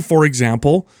for me, for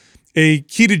example, a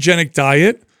ketogenic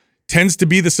diet tends to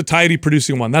be the satiety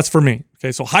producing one. That's for me.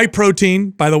 Okay. So high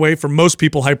protein, by the way, for most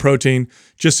people, high protein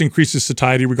just increases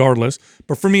satiety regardless.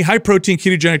 But for me, high protein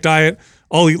ketogenic diet,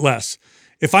 I'll eat less.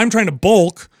 If I'm trying to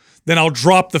bulk, then I'll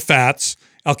drop the fats.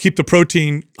 I'll keep the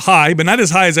protein high, but not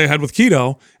as high as I had with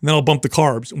keto. And then I'll bump the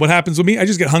carbs. What happens with me? I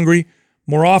just get hungry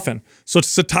more often. So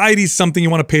satiety is something you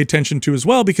want to pay attention to as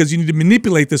well, because you need to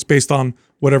manipulate this based on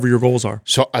whatever your goals are.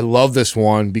 So I love this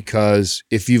one because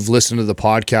if you've listened to the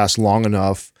podcast long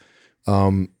enough,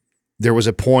 there was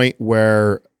a point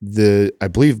where I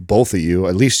believe both of you,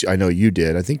 at least I know you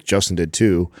did, I think Justin did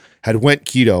too, had went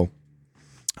keto.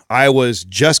 I was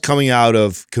just coming out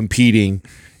of competing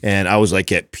and I was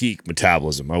like at peak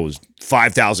metabolism. I was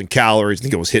 5,000 calories. I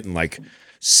think I was hitting like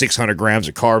 600 grams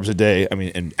of carbs a day. I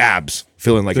mean, and abs,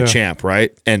 feeling like a champ,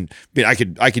 right? And I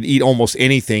could eat almost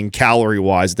anything calorie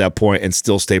wise at that point and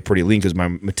still stay pretty lean because my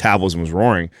metabolism was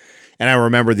roaring. And I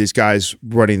remember these guys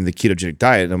running the ketogenic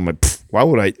diet, and I'm like, why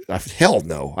would I? Hell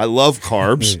no! I love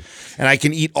carbs, and I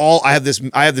can eat all. I have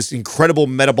this incredible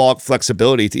metabolic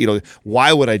flexibility to eat.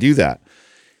 Why would I do that?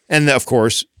 And of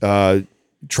course,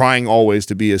 trying always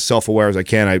to be as self-aware as I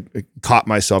can, I caught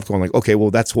myself going like, okay, well,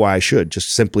 that's why I should, just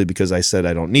simply because I said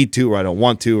I don't need to, or I don't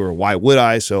want to, or why would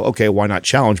I? So, okay, why not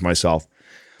challenge myself?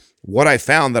 What I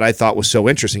found that I thought was so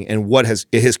interesting, and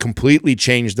it has completely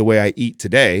changed the way I eat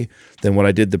today than what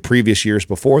I did the previous years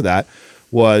before that,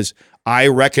 was I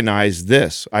recognize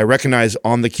this. I recognize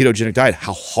on the ketogenic diet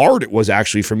how hard it was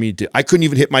actually for me I couldn't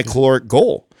even hit my caloric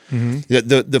goal. Mm-hmm.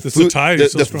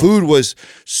 The food was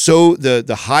so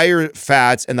the higher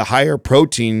fats and the higher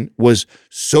protein was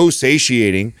so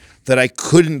satiating that I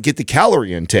couldn't get the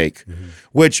calorie intake,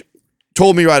 which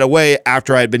told me right away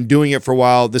after I had been doing it for a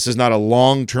while, this is not a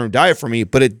long-term diet for me,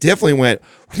 but it definitely went,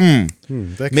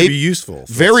 that could be useful.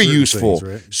 Very useful.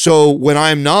 Things, right? So when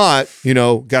I'm not,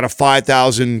 got a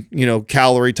 5,000,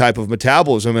 calorie type of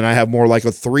metabolism and I have more like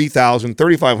a 3,000,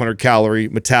 3,500 calorie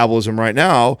metabolism right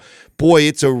now, boy,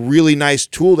 it's a really nice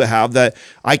tool to have that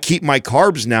I keep my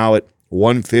carbs now at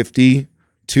 150,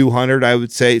 200, I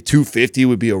would say 250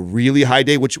 would be a really high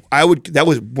day, that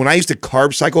was when I used to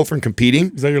carb cycle from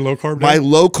competing. Is that your low carb day? My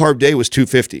low carb day was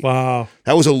 250. Wow.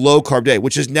 That was a low carb day,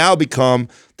 which has now become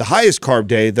the highest carb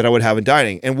day that I would have in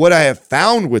dieting. And what I have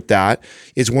found with that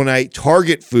is when I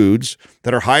target foods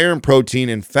that are higher in protein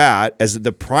and fat as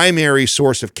the primary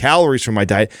source of calories for my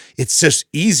diet, it's just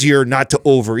easier not to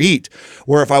overeat.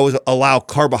 Where if I was allow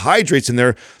carbohydrates in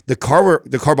there, the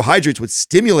carbohydrates would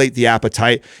stimulate the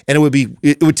appetite, and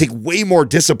it would take way more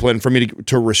discipline for me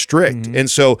to restrict. Mm-hmm. And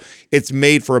so it's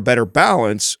made for a better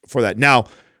balance for that. Now,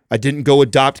 I didn't go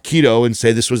adopt keto and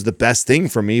say this was the best thing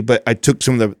for me, but I took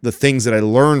some of the things that I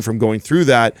learned from going through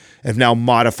that and have now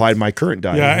modified my current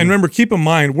diet. Yeah, and remember, keep in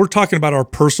mind, we're talking about our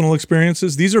personal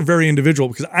experiences. These are very individual,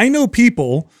 because I know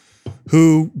people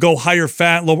who go higher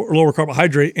fat, lower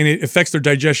carbohydrate, and it affects their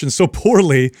digestion so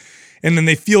poorly, and then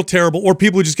they feel terrible, or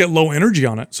people who just get low energy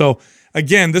on it. So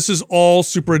again, this is all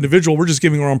super individual. We're just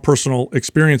giving our own personal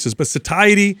experiences. But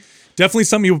satiety, definitely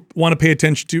something you want to pay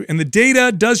attention to. And the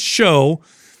data does show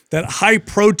that high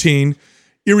protein,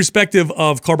 irrespective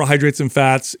of carbohydrates and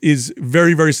fats, is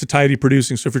very, very satiety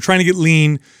producing. So if you're trying to get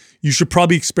lean, you should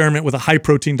probably experiment with a high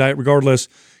protein diet regardless,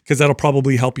 because that'll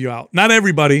probably help you out. Not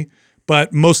everybody,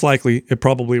 but most likely it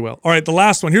probably will. All right, the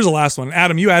last one. Here's the last one.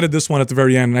 Adam, you added this one at the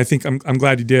very end, and I think I'm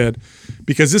glad you did,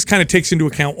 because this kind of takes into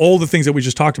account all the things that we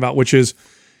just talked about, which is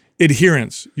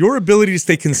adherence, your ability to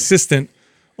stay consistent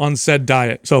on said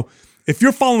diet. So if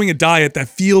you're following a diet that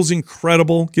feels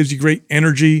incredible, gives you great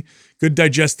energy, good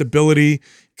digestibility,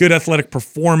 good athletic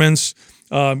performance,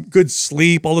 good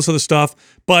sleep, all this other stuff,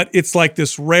 but it's like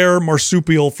this rare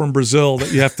marsupial from Brazil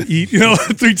that you have to eat,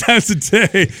 3 times a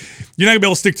day, you're not gonna be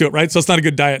able to stick to it, right? So it's not a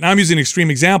good diet. Now I'm using an extreme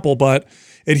example, but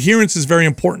adherence is very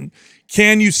important.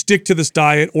 Can you stick to this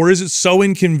diet, or is it so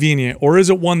inconvenient, or is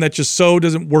it one that just so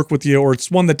doesn't work with you, or it's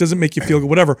one that doesn't make you feel good,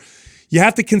 whatever? You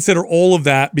have to consider all of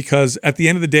that, because at the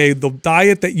end of the day, the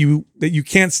diet that you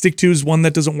can't stick to is one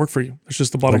that doesn't work for you. That's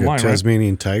just the bottom line,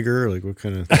 Tasmanian tiger? Like what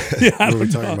kind of what are we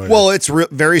talking about? Well, it's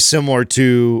very similar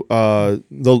to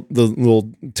the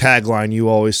little tagline you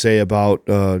always say about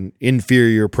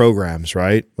inferior programs,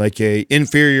 right? Like a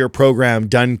inferior program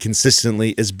done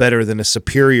consistently is better than a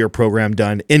superior program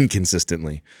done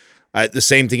inconsistently. The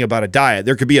same thing about a diet.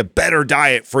 There could be a better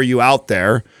diet for you out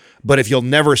there, but if you'll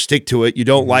never stick to it, you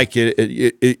don't like it,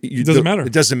 it doesn't matter.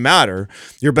 It doesn't matter.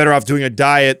 You're better off doing a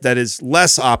diet that is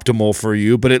less optimal for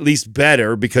you, but at least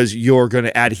better because you're going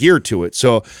to adhere to it.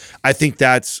 So I think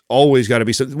that's always got to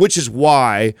be something, which is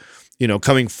why,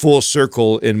 coming full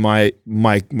circle in my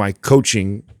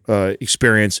coaching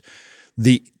experience,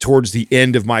 towards the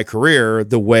end of my career,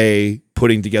 the way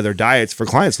putting together diets for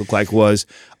clients looked like was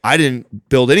I didn't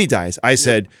build any diets. I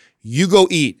said, you go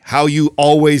eat how you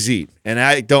always eat. And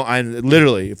I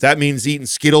literally, if that means eating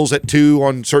Skittles at 2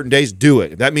 on certain days, do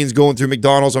it. If that means going through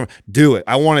McDonald's, do it.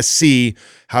 I want to see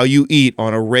how you eat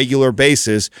on a regular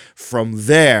basis. From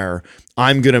there,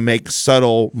 I'm going to make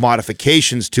subtle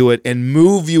modifications to it and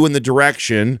move you in the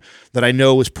direction that I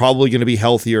know is probably going to be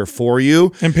healthier for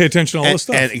you. And pay attention to all this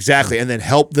stuff. And exactly. And then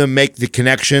help them make the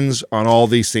connections on all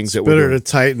these things that we're doing. Better to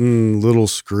tighten little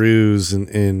screws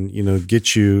and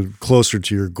get you closer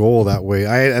to your goal that way.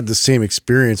 I had the same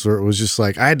experience where it was just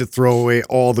like I had to throw away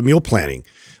all the meal planning.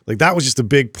 Like that was just a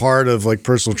big part of like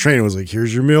personal training. It was like,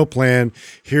 here's your meal plan.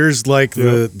 Here's like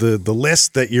the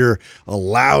list that you're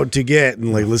allowed to get.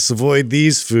 And like, let's avoid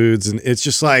these foods. And it's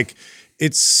just like,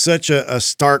 it's such a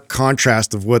stark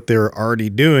contrast of what they're already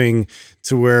doing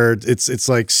to where it's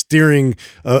like steering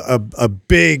a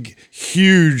big,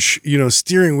 huge,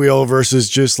 steering wheel versus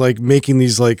just like making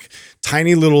these like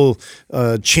tiny little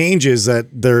changes that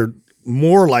they're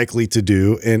more likely to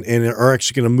do and are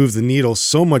actually going to move the needle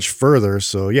so much further.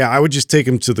 So yeah, I would just take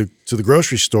them to the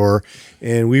grocery store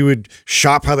and we would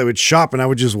shop how they would shop and I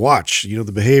would just watch, the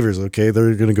behaviors. Okay,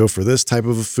 they're going to go for this type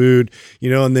of a food,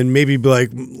 and then maybe be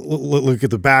like, look at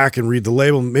the back and read the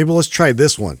label. Maybe let's try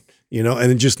this one, and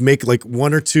then just make like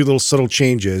 1 or 2 little subtle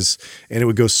changes and it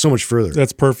would go so much further.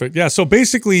 That's perfect. Yeah. So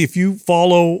basically if you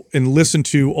follow and listen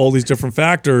to all these different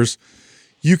factors,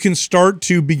 you can start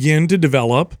to begin to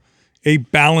develop a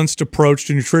balanced approach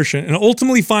to nutrition and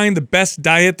ultimately find the best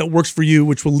diet that works for you,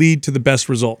 which will lead to the best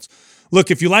results.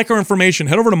 Look, if you like our information,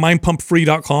 head over to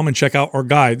mindpumpfree.com and check out our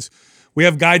guides. We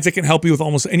have guides that can help you with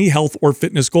almost any health or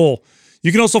fitness goal.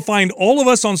 You can also find all of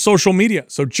us on social media.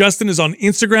 So Justin is on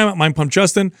Instagram at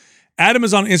mindpumpjustin. Adam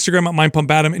is on Instagram at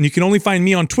mindpumpadam, and you can only find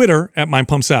me on Twitter at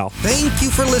mindpumpsal. Thank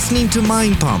you for listening to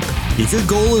Mind Pump. If your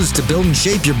goal is to build and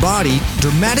shape your body,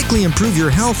 dramatically improve your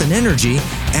health and energy,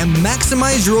 and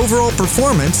maximize your overall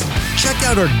performance, check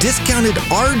out our discounted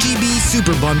RGB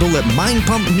Super Bundle at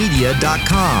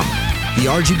mindpumpmedia.com. The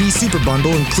RGB Super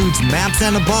Bundle includes MAPS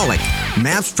Anabolic,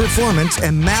 MAPS Performance,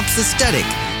 and MAPS Aesthetic.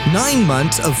 9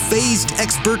 months of phased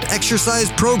expert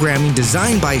exercise programming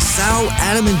designed by Sal,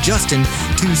 Adam, and Justin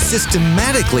to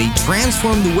systematically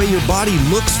transform the way your body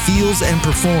looks, feels, and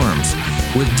performs.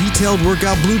 With detailed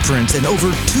workout blueprints and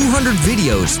over 200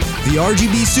 videos, the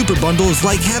RGB Super Bundle is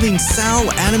like having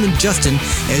Sal, Adam, and Justin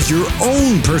as your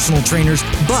own personal trainers,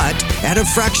 but at a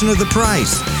fraction of the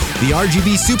price. The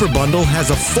RGB Super Bundle has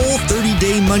a full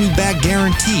 30-day money-back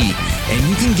guarantee, and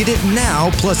you can get it now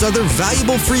plus other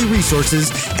valuable free resources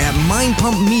at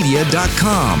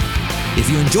mindpumpmedia.com. If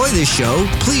you enjoy this show,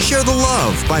 please share the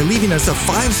love by leaving us a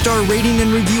 5-star rating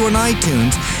and review on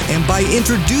iTunes and by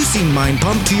introducing Mind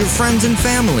Pump to your friends and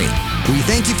family. We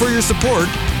thank you for your support,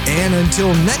 and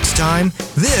until next time,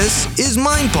 this is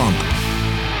Mind Pump.